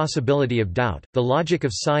beyond the possibility of doubt, the logic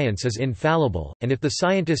of science is infallible, and if the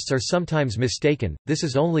scientists are sometimes mistaken, this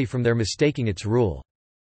is only from their mistaking its rule.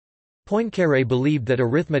 Poincaré believed that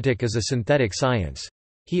arithmetic is a synthetic science.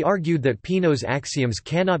 He argued that Peano's axioms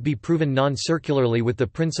cannot be proven non-circularly with the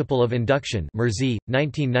principle of induction Mersey,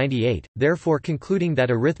 1998, therefore concluding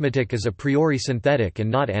that arithmetic is a priori synthetic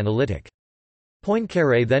and not analytic.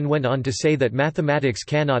 Poincaré then went on to say that mathematics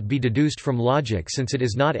cannot be deduced from logic since it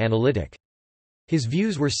is not analytic. His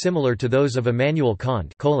views were similar to those of Immanuel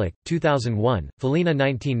Kant, Kolick, 2001, Felina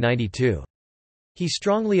 1992. He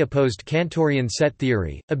strongly opposed Cantorian set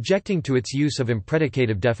theory, objecting to its use of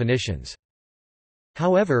impredicative definitions.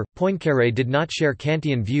 However, Poincaré did not share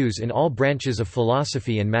Kantian views in all branches of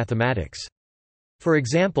philosophy and mathematics. For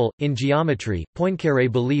example, in geometry,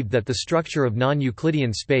 Poincaré believed that the structure of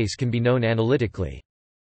non-Euclidean space can be known analytically.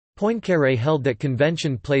 Poincaré held that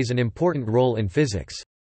convention plays an important role in physics.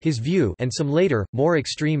 His view, and some later, more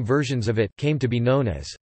extreme versions of it, came to be known as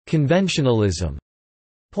conventionalism.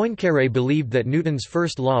 Poincaré believed that Newton's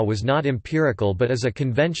first law was not empirical but is a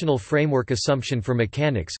conventional framework assumption for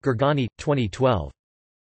mechanics. Gargani, 2012.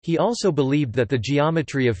 He also believed that the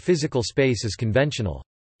geometry of physical space is conventional.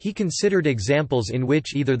 He considered examples in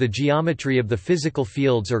which either the geometry of the physical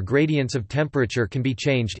fields or gradients of temperature can be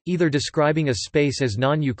changed, either describing a space as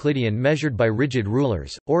non-Euclidean measured by rigid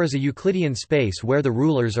rulers, or as a Euclidean space where the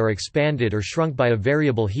rulers are expanded or shrunk by a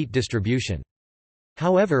variable heat distribution.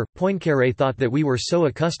 However, Poincaré thought that we were so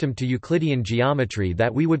accustomed to Euclidean geometry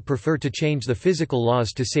that we would prefer to change the physical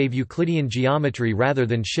laws to save Euclidean geometry rather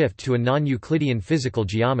than shift to a non-Euclidean physical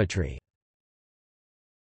geometry.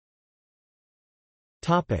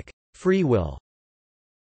 Free will.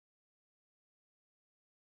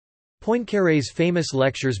 Poincaré's famous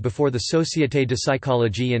lectures before the Société de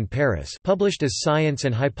Psychologie in Paris, published as Science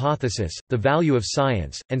and Hypothesis, The Value of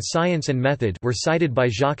Science, and Science and Method, were cited by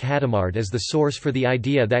Jacques Hadamard as the source for the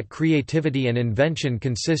idea that creativity and invention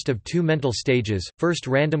consist of two mental stages, first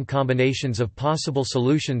random combinations of possible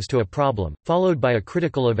solutions to a problem, followed by a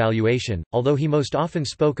critical evaluation. Although he most often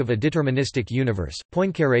spoke of a deterministic universe,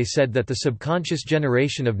 Poincaré said that the subconscious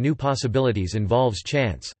generation of new possibilities involves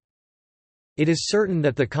chance. It is certain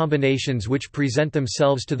that the combinations which present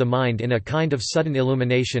themselves to the mind in a kind of sudden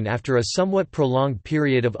illumination after a somewhat prolonged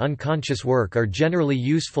period of unconscious work are generally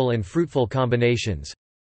useful and fruitful combinations.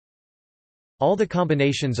 All the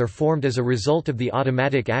combinations are formed as a result of the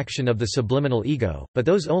automatic action of the subliminal ego, but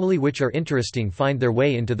those only which are interesting find their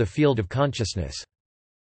way into the field of consciousness.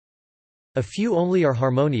 A few only are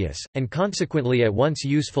harmonious, and consequently at once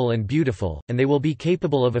useful and beautiful, and they will be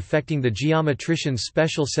capable of affecting the geometrician's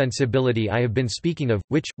special sensibility I have been speaking of,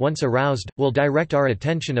 which, once aroused, will direct our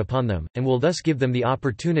attention upon them, and will thus give them the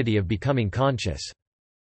opportunity of becoming conscious.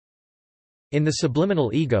 In the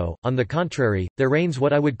subliminal ego, on the contrary, there reigns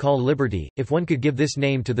what I would call liberty, if one could give this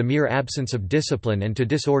name to the mere absence of discipline and to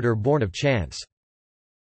disorder born of chance.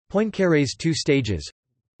 Poincaré's two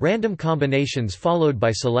stages—random combinations followed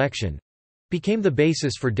by selection— became the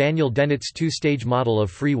basis for Daniel Dennett's two-stage model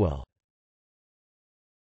of free will.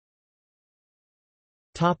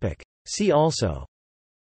 See also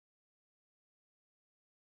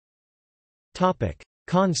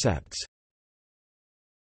Concepts.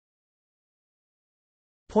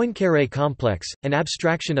 Poincaré complex, an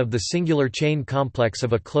abstraction of the singular chain complex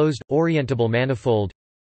of a closed, orientable manifold.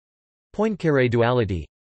 Poincaré duality.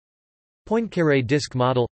 Poincaré disk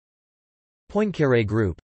model. Poincaré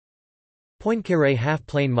group. Poincaré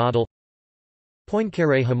half-plane model.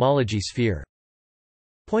 Poincaré homology sphere.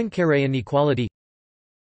 Poincaré inequality.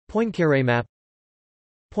 Poincaré map.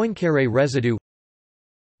 Poincaré residue.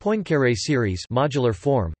 Poincaré series modular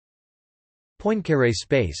form. Poincaré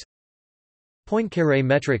space. Poincaré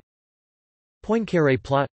metric. Poincaré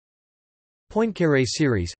plot. Poincaré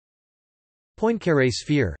series. Poincaré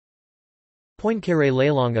sphere.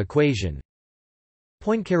 Poincaré-Lelong equation.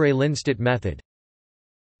 Poincaré-Lindstedt method.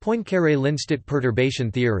 Poincaré-Lindstedt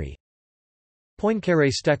perturbation theory.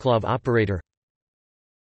 Poincaré-Steklov operator.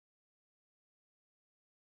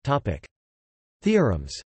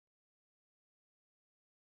 Theorems.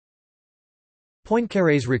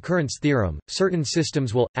 Poincaré's recurrence theorem: certain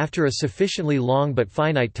systems will, after a sufficiently long but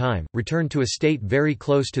finite time, return to a state very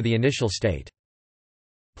close to the initial state.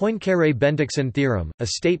 Poincaré-Bendixson theorem, a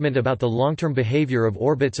statement about the long-term behavior of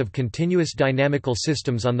orbits of continuous dynamical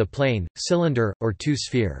systems on the plane, cylinder, or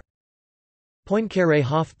two-sphere.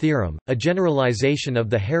 Poincaré-Hopf theorem, a generalization of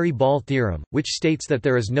the Harry-Ball theorem, which states that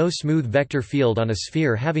there is no smooth vector field on a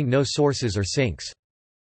sphere having no sources or sinks.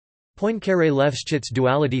 Poincaré-Lefschetz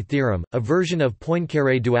duality theorem, a version of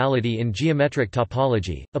Poincaré duality in geometric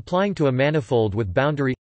topology, applying to a manifold with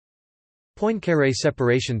boundary. Poincaré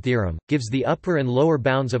separation theorem, gives the upper and lower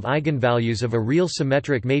bounds of eigenvalues of a real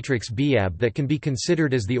symmetric matrix BAB that can be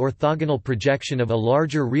considered as the orthogonal projection of a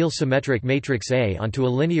larger real symmetric matrix A onto a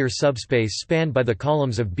linear subspace spanned by the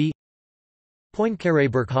columns of B.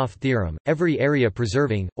 Poincaré-Birkhoff theorem, every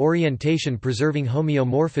area-preserving, orientation-preserving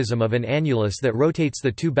homeomorphism of an annulus that rotates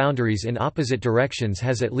the two boundaries in opposite directions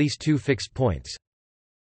has at least two fixed points.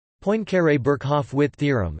 Poincaré-Birkhoff width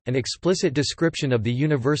theorem, an explicit description of the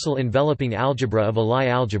universal enveloping algebra of a Lie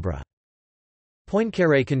algebra.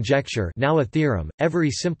 Poincaré conjecture, now a theorem,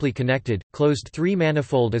 every simply connected, closed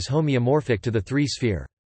three-manifold is homeomorphic to the three-sphere.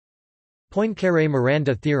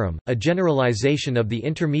 Poincaré-Miranda theorem, a generalization of the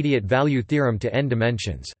intermediate value theorem to n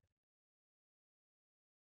dimensions.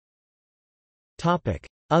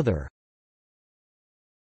 Other.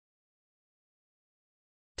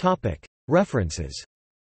 References.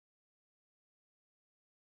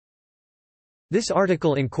 This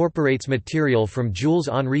article incorporates material from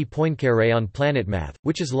Jules-Henri Poincaré on PlanetMath,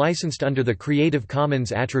 which is licensed under the Creative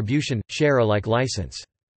Commons Attribution, Share Alike license.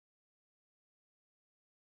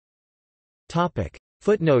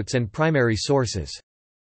 Footnotes and primary sources.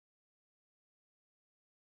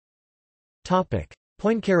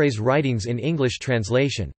 Poincaré's writings in English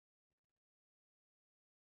translation.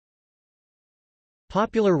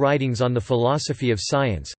 Popular writings on the philosophy of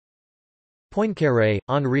science. Poincaré,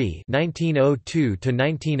 Henri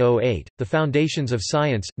 1902–1908, The Foundations of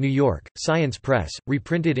Science, New York, Science Press,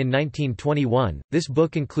 reprinted in 1921. This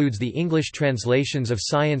book includes the English translations of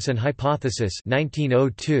Science and Hypothesis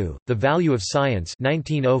 1902, The Value of Science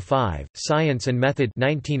 1905, Science and Method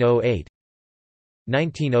 1908,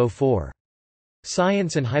 1904.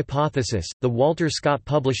 Science and Hypothesis, The Walter Scott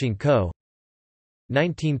Publishing Co.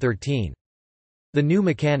 1913. The New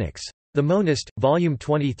Mechanics. The Monist, Volume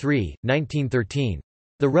 23, 1913.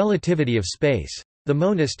 The Relativity of Space. The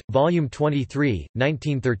Monist, Volume 23,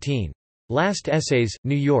 1913. Last Essays,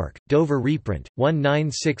 New York, Dover reprint,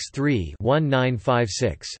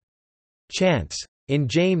 1963-1956. Chance. In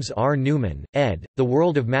James R. Newman, ed., The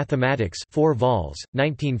World of Mathematics 4 vols,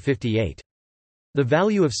 1958. The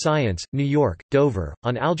Value of Science, New York, Dover,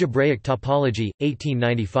 on Algebraic Topology,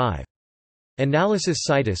 1895. Analysis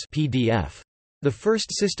Citus PDF. The First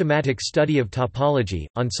Systematic Study of Topology,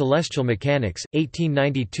 on Celestial Mechanics,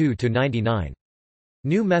 1892–99.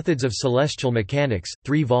 New Methods of Celestial Mechanics,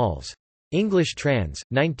 3 vols. English trans.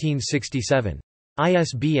 1967.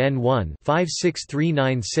 ISBN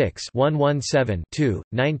 1-56396-117-2,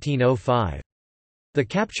 1905. The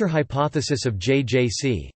Capture Hypothesis of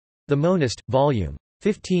J.J.C. The Monist, Vol.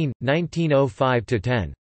 15,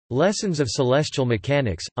 1905–10. Lessons of Celestial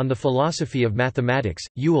Mechanics, on the Philosophy of Mathematics,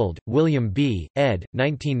 Ewald, William B., ed.,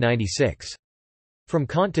 1996. From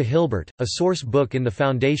Kant to Hilbert, A Source Book in the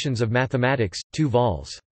Foundations of Mathematics, 2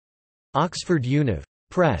 vols. Oxford Univ.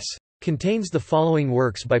 Press. Contains the following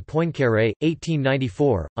works by Poincaré,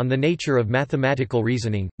 1894, On the Nature of Mathematical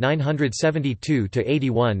Reasoning,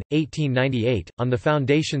 972–81, 1898, On the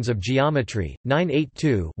Foundations of Geometry,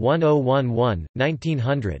 982–1011,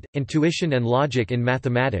 1900, Intuition and Logic in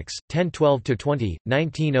Mathematics, 1012–20,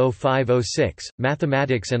 1905–06,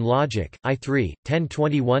 Mathematics and Logic, I3,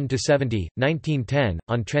 1021–70, 1910,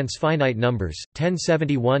 On Transfinite Numbers,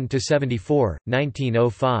 1071–74,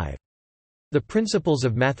 1905. The Principles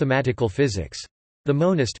of Mathematical Physics. The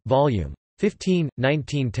Monist, Vol. 15,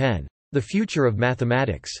 1910. The Future of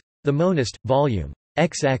Mathematics. The Monist, Vol. XX,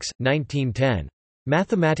 1910.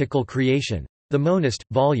 Mathematical Creation. The Monist,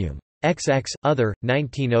 Vol. XX, Other,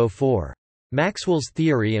 1904. Maxwell's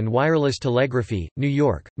Theory and Wireless Telegraphy, New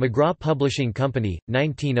York, McGraw Publishing Company,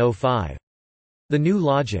 1905. The New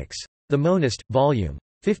Logics. The Monist, Vol.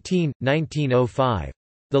 15, 1905.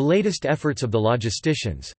 The Latest Efforts of the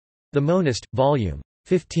Logisticians. The Monist, Vol.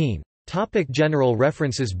 15. General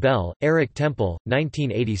references. Bell, Eric Temple,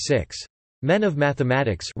 1986. Men of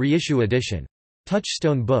Mathematics reissue edition.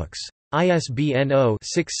 Touchstone Books. ISBN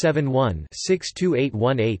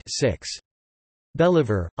 0-671-62818-6.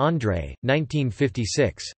 Belliver, André,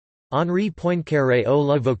 1956. Henri Poincaré au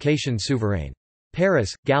la vocation souveraine.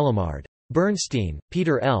 Paris, Gallimard. Bernstein,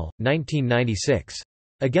 Peter L., 1996.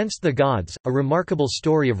 Against the Gods, A Remarkable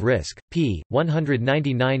Story of Risk, p.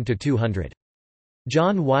 199–200.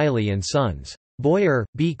 John Wiley & Sons. Boyer,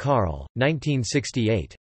 B. Carl,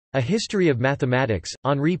 1968. A History of Mathematics,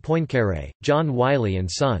 Henri Poincaré, John Wiley &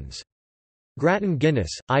 Sons. Grattan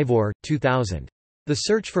Guinness, Ivor, 2000. The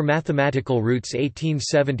Search for Mathematical Roots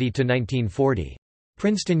 1870–1940.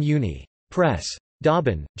 Princeton Uni. Press.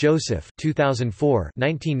 Dobbin, Joseph 2004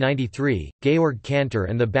 1993, Georg Cantor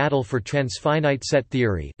and the Battle for Transfinite Set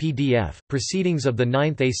Theory PDF, Proceedings of the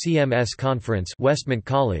 9th ACMS Conference Westmont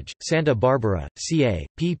College, Santa Barbara, CA,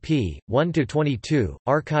 pp. 1–22,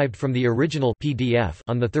 archived from the original PDF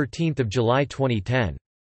on 13 July 2010.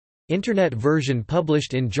 Internet version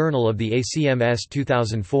published in Journal of the ACMS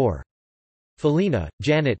 2004. Felina,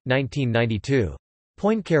 Janet, 1992.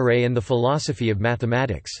 Poincaré and the Philosophy of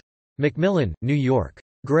Mathematics. Macmillan, New York.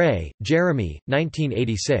 Gray, Jeremy,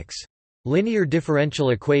 1986. Linear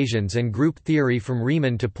Differential Equations and Group Theory from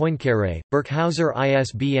Riemann to Poincaré, Birkhauser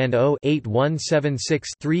ISBN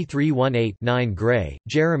 0-8176-3318-9 Gray,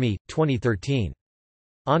 Jeremy, 2013.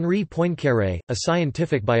 Henri Poincaré, A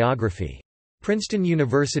Scientific Biography. Princeton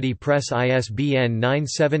University Press ISBN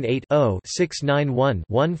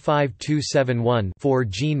 978-0-691-15271-4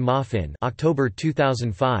 Jean Moffin, October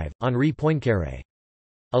 2005, Henri Poincaré.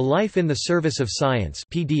 A Life in the Service of Science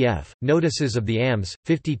PDF, Notices of the AMS,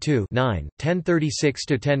 52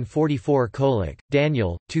 1036–1044 Kolick,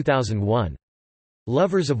 Daniel, 2001.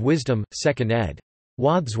 Lovers of Wisdom, 2nd ed.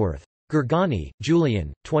 Wadsworth. Gergani,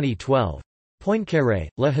 Julian, 2012. Poincaré,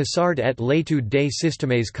 La Hasard et l'étude des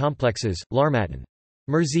systèmes complexes, L'Harmattan.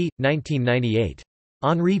 Mersey, 1998.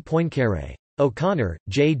 Henri Poincaré. O'Connor,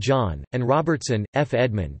 J. John, and Robertson, F.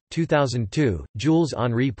 Edmund, 2002, Jules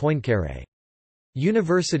Henri Poincaré.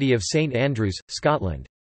 University of St Andrews, Scotland.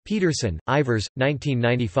 Peterson, Ivers,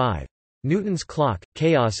 1995. Newton's Clock,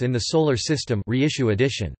 Chaos in the Solar System reissue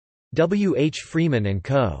edition. W. H. Freeman &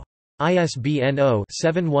 Co. ISBN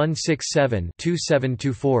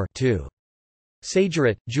 0-7167-2724-2.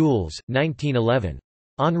 Sagerat, Jules, 1911.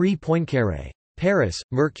 Henri Poincaré. Paris,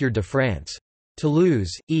 Mercure de France.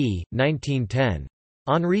 Toulouse, E., 1910.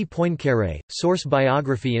 Henri Poincaré, Source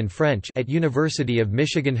Biography in French at University of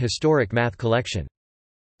Michigan Historic Math Collection.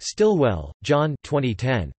 Stilwell, John,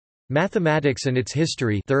 2010. Mathematics and Its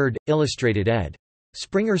History 3rd, Illustrated ed.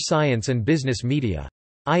 Springer Science and Business Media.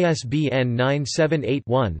 ISBN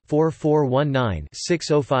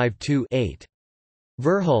 978-1-4419-6052-8.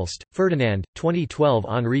 Verhulst, Ferdinand, 2012.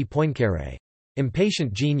 Henri Poincaré.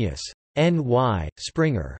 Impatient Genius. N.Y.,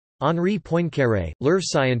 Springer. Henri Poincaré, L'Œuvre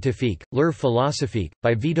scientifique, L'Œuvre philosophique,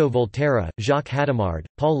 by Vito Volterra, Jacques Hadamard,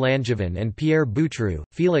 Paul Langevin and Pierre Boutroux,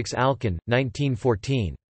 Félix Alcan,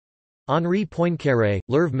 1914. Henri Poincaré,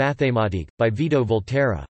 L'Œuvre mathématique, by Vito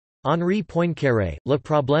Volterra. Henri Poincaré, Le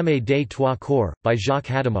problème des trois corps, by Jacques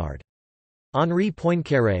Hadamard. Henri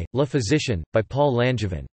Poincaré, Le physician, by Paul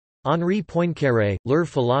Langevin. Henri Poincaré, L'Œuvre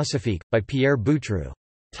philosophique, by Pierre Boutroux.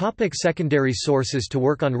 Topic: secondary sources to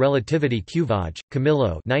work on relativity. Cuvaj,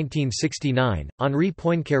 Camillo, 1969, Henri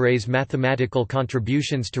Poincaré's Mathematical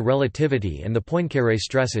Contributions to Relativity and the Poincaré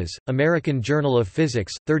Stresses, American Journal of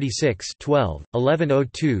Physics, 36 12,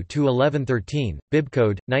 1102–1113,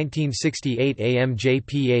 Bibcode, 1968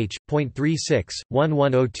 AMJPH.36,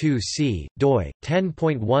 1102c, doi,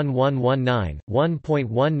 10.1119,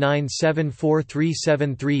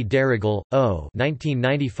 1.1974373 Derigal, O.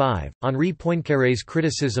 1995, Henri Poincaré's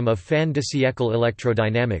Criticism of Fin de siècle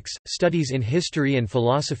Electrodynamics, Studies in History and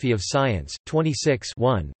Philosophy of Science, 26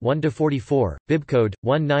 1–44, Bibcode,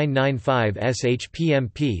 1995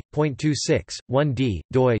 SHPMP.26, 1d,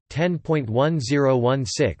 doi,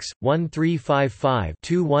 10.1016,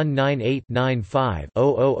 1355-2198-95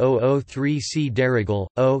 00003C Derigal,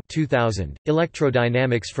 O. 2000,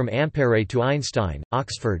 Electrodynamics from Ampere to Einstein,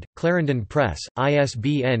 Oxford, Clarendon Press,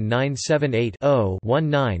 ISBN 978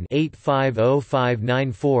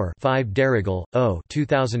 0-19-850594-5 Derigal, O.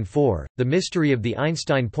 2004, The Mystery of the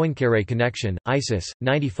Einstein-Poincaré Connection, ISIS,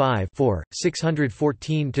 95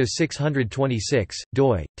 614–626,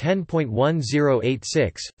 doi,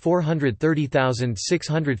 10.1086,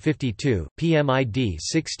 430652, PMID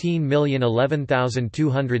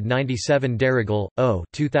 16011297 Derigal, O.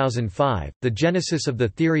 2005, The Genesis of the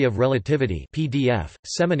Theory of Relativity PDF,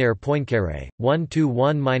 Seminaire Poincaré,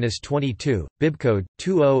 1–1–22, Bibcode,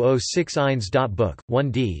 2006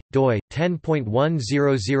 1d, doi,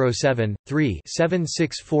 10.1007,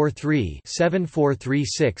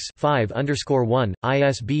 3-7643-7436-5_1,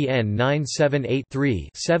 ISBN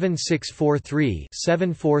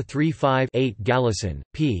 978-3-7643-7435-8 Galison,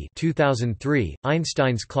 P. 2003,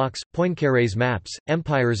 Einstein's Clocks, Poincaré's Maps,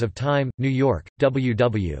 Empires of Time, New York,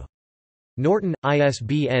 W.W. Norton,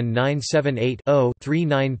 ISBN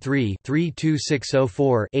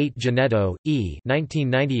 978-0-393-32604-8 Janetto, E.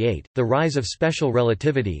 1998, The Rise of Special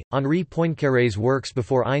Relativity, Henri Poincaré's Works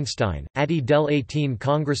Before Einstein, Atti del'18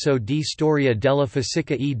 Congresso di Storia della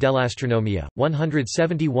Fisica e dell'Astronomia,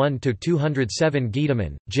 171–207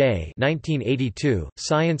 Guideman, J. 1982,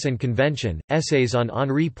 Science and Convention, Essays on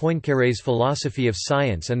Henri Poincaré's Philosophy of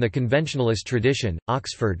Science and the Conventionalist Tradition,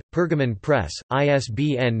 Oxford, Pergamon Press,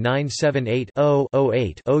 ISBN 978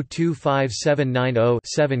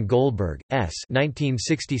 978-0-08-025790-7 Goldberg, S.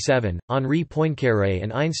 1967, Henri Poincaré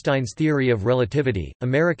and Einstein's Theory of Relativity,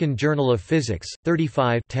 American Journal of Physics,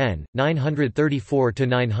 35 10,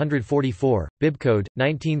 934–944, bibcode,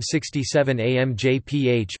 1967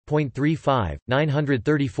 AMJPH.35,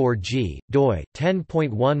 934G, doi,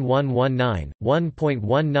 10.1119,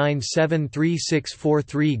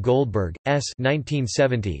 1.19736443 Goldberg, S.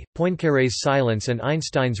 1970, Poincaré's Silence and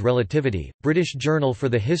Einstein's Relativity, British Journal for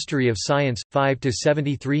the History of Science,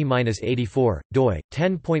 5–73–84, doi,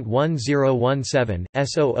 10.1017,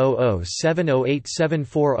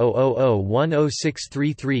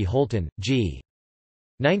 S00070874000100633 Holton, G.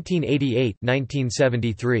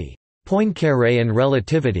 1988–1973. Poincaré and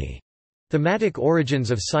Relativity. Thematic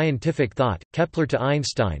Origins of Scientific Thought, Kepler to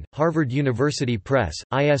Einstein, Harvard University Press,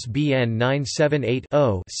 ISBN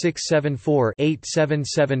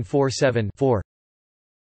 978-0-674-87747-4.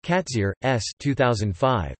 Katzier, S.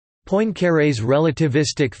 2005. Poincaré's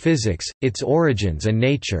Relativistic Physics, Its Origins and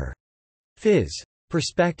Nature. Phys.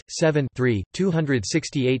 Perspect, 7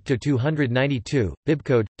 268–292,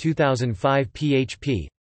 bibcode, 2005 php.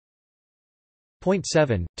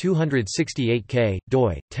 7, 268K,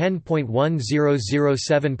 doi,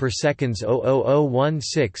 10.1007 per seconds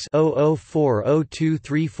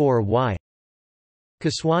 00016-00402334 Y.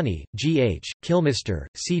 Kaswani, G. H., Kilmister,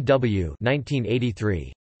 C. W.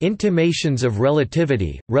 1983. Intimations of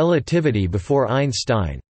Relativity, Relativity before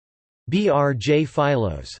Einstein. B. R. J.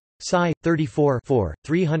 Phylos. Sci. 34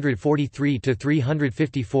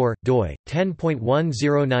 343–354, doi,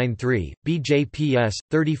 10.1093, BJPS,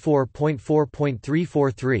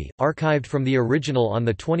 34.4.343, archived from the original on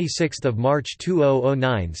 26 March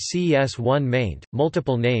 2009 CS1 maint,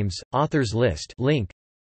 multiple names, authors list link.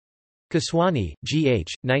 Kaswani, G.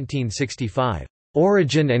 H., 1965.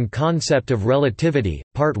 Origin and Concept of Relativity,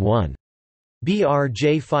 Part 1. B. R.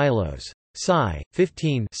 J. Phylos. Sci.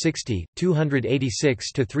 15 60,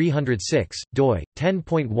 286–306, doi,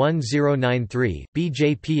 10.1093,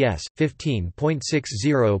 BJPS,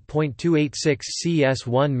 15.60.286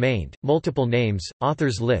 CS1 maint, multiple names,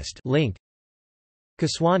 authors list link.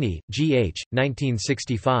 Kaswani, G. H.,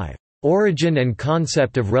 1965. Origin and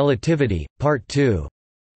Concept of Relativity, Part 2.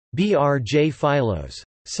 B. R. J. Phylos.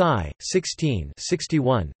 Sci. 16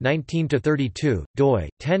 61, 19–32, doi,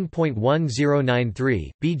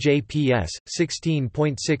 10.1093, BJPS,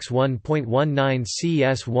 16.61.19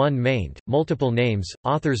 CS1 maint, multiple names,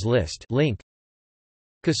 authors list link.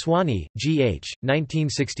 Kaswani, G. H.,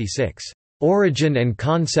 1966. Origin and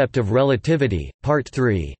Concept of Relativity, Part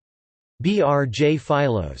 3. B. R. J.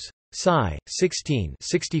 Phylos. Sci. 16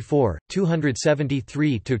 64,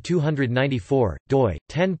 273–294, doi,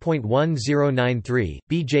 10.1093,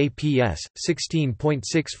 BJPS,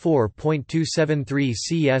 16.64.273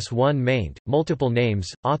 CS1 maint, multiple names,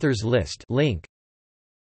 authors list link.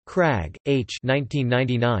 Cragg, H.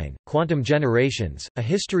 1999, Quantum Generations, A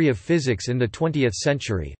History of Physics in the Twentieth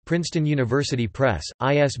Century, Princeton University Press,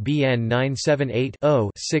 ISBN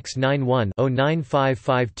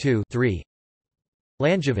 978-0-691-09552-3.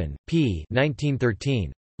 Langevin, P.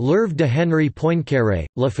 1913. L'œuvre de Henri Poincaré,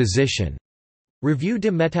 Le Physicien. Revue de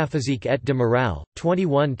métaphysique et de morale,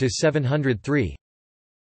 21–703.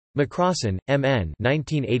 McCrossan, M. N.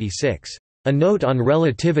 1986. A Note on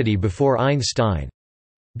Relativity Before Einstein.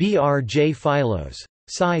 B. R. J. Phylos.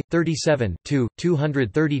 Sci. 37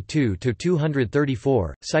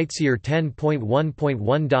 232–234, Sightseer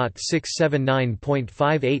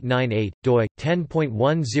 10.1.1.679.5898, doi,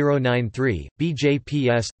 10.1093,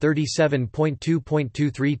 BJPS,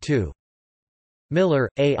 37.2.232. Miller,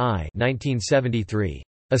 A. I. 1973.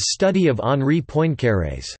 A Study of Henri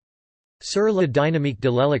Poincaré's. Sur la dynamique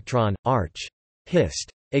de l'électron, Arch.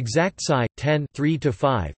 Hist. Exact Sci. 10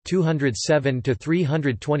 3–5,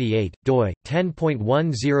 207–328, doi,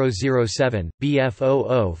 10.1007,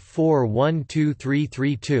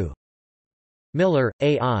 BF00412332. Miller,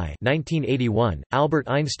 A. I. 1981, Albert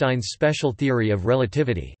Einstein's Special Theory of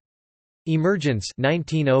Relativity. Emergence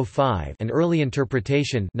 1905, An Early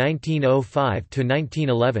Interpretation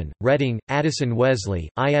 1905–1911, Reading, Addison Wesley,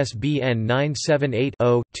 ISBN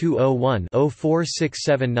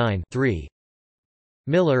 978-0-201-04679-3.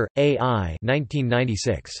 Miller, A. I.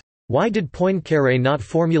 1996. Why did Poincaré not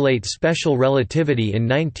formulate special relativity in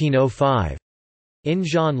 1905? In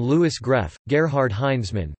Jean-Louis Greff, Gerhard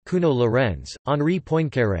Heinzmann, Kuno Lorenz, Henri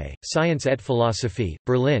Poincaré, Science et Philosophie,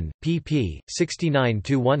 Berlin, pp.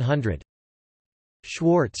 69–100.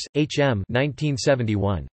 Schwartz, H. M.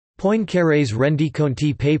 1971. Poincaré's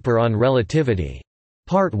Rendiconti paper on relativity.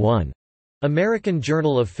 Part 1. American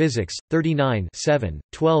Journal of Physics, 39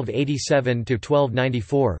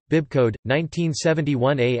 1287–1294, bibcode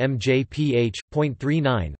 1971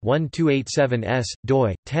 AMJPH.39/1287S,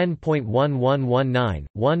 doi 10.1119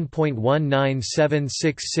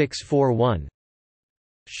 1.19766641.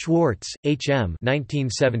 Schwartz, H. M.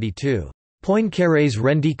 1972. Poincaré's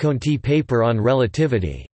Rendiconti paper on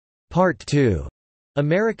relativity. Part 2.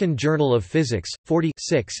 American Journal of Physics,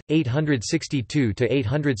 46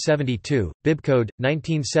 862–872, bibcode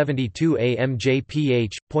 1972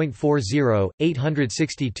 AMJPH.40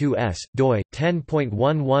 862S, doi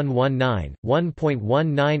 10.1119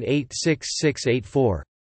 1.19866684.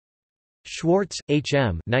 Schwartz, H.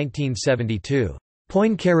 M. 1972.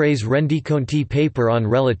 Poincaré's Rendiconti paper on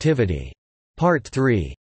relativity. Part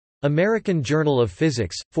 3. American Journal of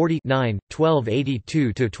Physics, 49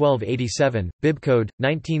 1282–1287, bibcode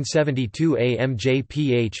 1972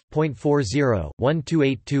 AMJPH.40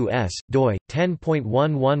 1282S, doi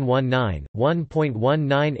 10.1119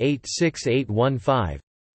 1.19868815.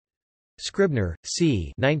 Scribner,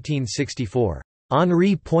 C. 1964.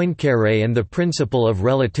 Henri Poincaré and the Principle of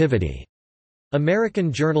Relativity.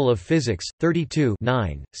 American Journal of Physics, 32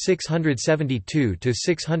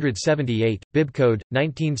 672–678, bibcode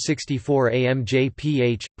 1964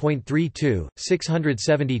 AMJPH.32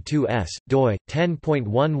 672S, doi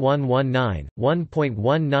 10.1119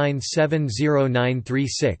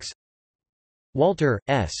 1.197096. Walter,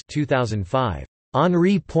 S. 2005.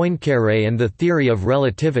 Henri Poincaré and the Theory of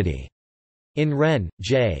Relativity. In Rennes,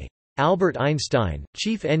 J. Albert Einstein,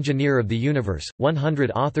 Chief Engineer of the Universe,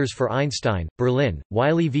 100 Authors for Einstein, Berlin,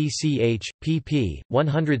 Wiley v. Ch. pp.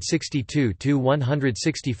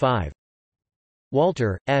 162–165.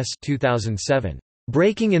 Walter, S. 2007.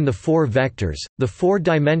 Breaking in the Four Vectors, The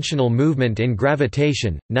Four-Dimensional Movement in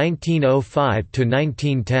Gravitation,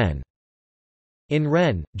 1905–1910. In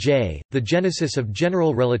Rennes, J. The Genesis of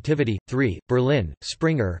General Relativity, 3, Berlin,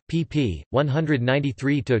 Springer, pp.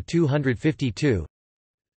 193–252.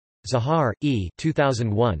 Zahar, E.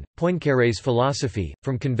 2001, Poincaré's Philosophy,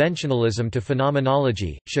 From Conventionalism to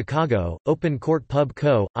Phenomenology, Chicago, Open Court Pub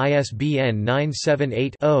Co., ISBN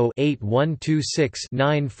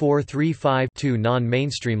 978-0-8126-9435-2.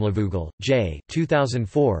 Non-mainstream. Lavougle, J.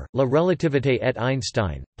 2004, La Relativité et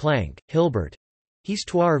Einstein, Planck, Hilbert.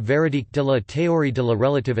 Histoire véridique de la théorie de la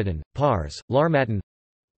relativité, Pars, L'Harmattan.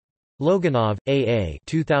 Loganov, A. A.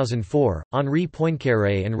 2004, Henri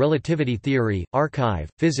Poincaré and Relativity Theory, Archive,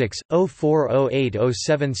 Physics,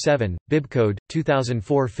 0408077, bibcode,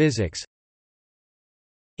 2004. Physics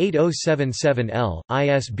 8077L,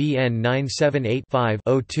 ISBN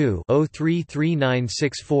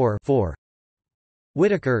 978-5-02-033964-4.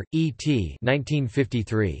 Whittaker, E. T.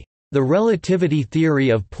 1953. The Relativity Theory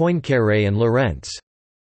of Poincaré and Lorentz.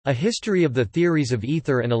 A History of the Theories of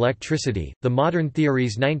Ether and Electricity, The Modern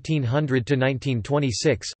Theories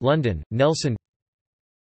 1900–1926, London, Nelson.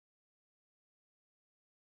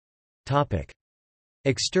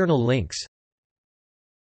 External links.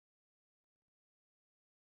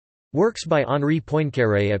 Works by Henri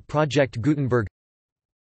Poincaré at Project Gutenberg.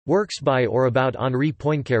 Works by or about Henri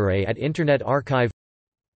Poincaré at Internet Archive.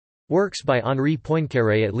 Works by Henri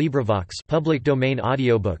Poincaré at LibriVox, public domain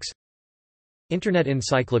audiobooks. Internet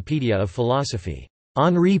Encyclopedia of Philosophy.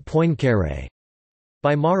 Henri Poincaré,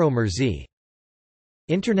 by Mauro Merzi.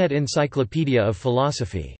 Internet Encyclopedia of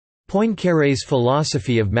Philosophy. Poincaré's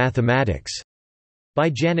Philosophy of Mathematics, by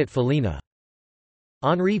Janet Felina.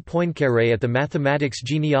 Henri Poincaré at the Mathematics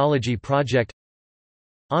Genealogy Project.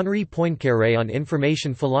 Henri Poincaré on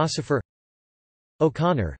Information Philosopher.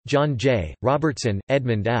 O'Connor, John J., Robertson,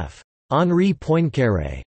 Edmund F. Henri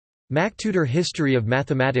Poincaré. MacTutor History of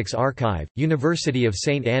Mathematics Archive, University of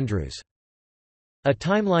St Andrews. A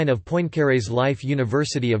Timeline of Poincaré's Life,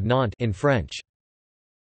 University of Nantes in French.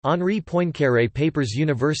 Henri Poincaré Papers,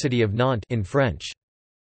 University of Nantes in French.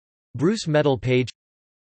 Bruce Medal page.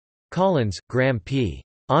 Collins, Graham P.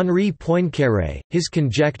 Henri Poincaré, His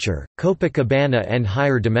Conjecture, Copacabana and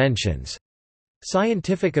Higher Dimensions.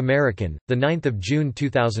 Scientific American, 9 June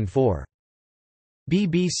 2004.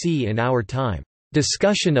 BBC in Our Time.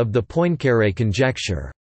 Discussion of the Poincaré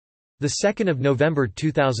conjecture. 2 November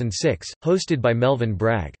 2006, hosted by Melvin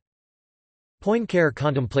Bragg. Poincaré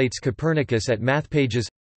contemplates Copernicus at MathPages.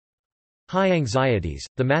 High Anxieties,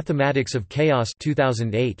 The Mathematics of Chaos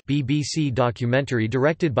 2008 BBC documentary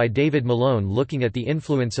directed by David Malone looking at the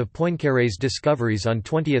influence of Poincaré's discoveries on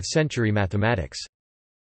 20th-century mathematics.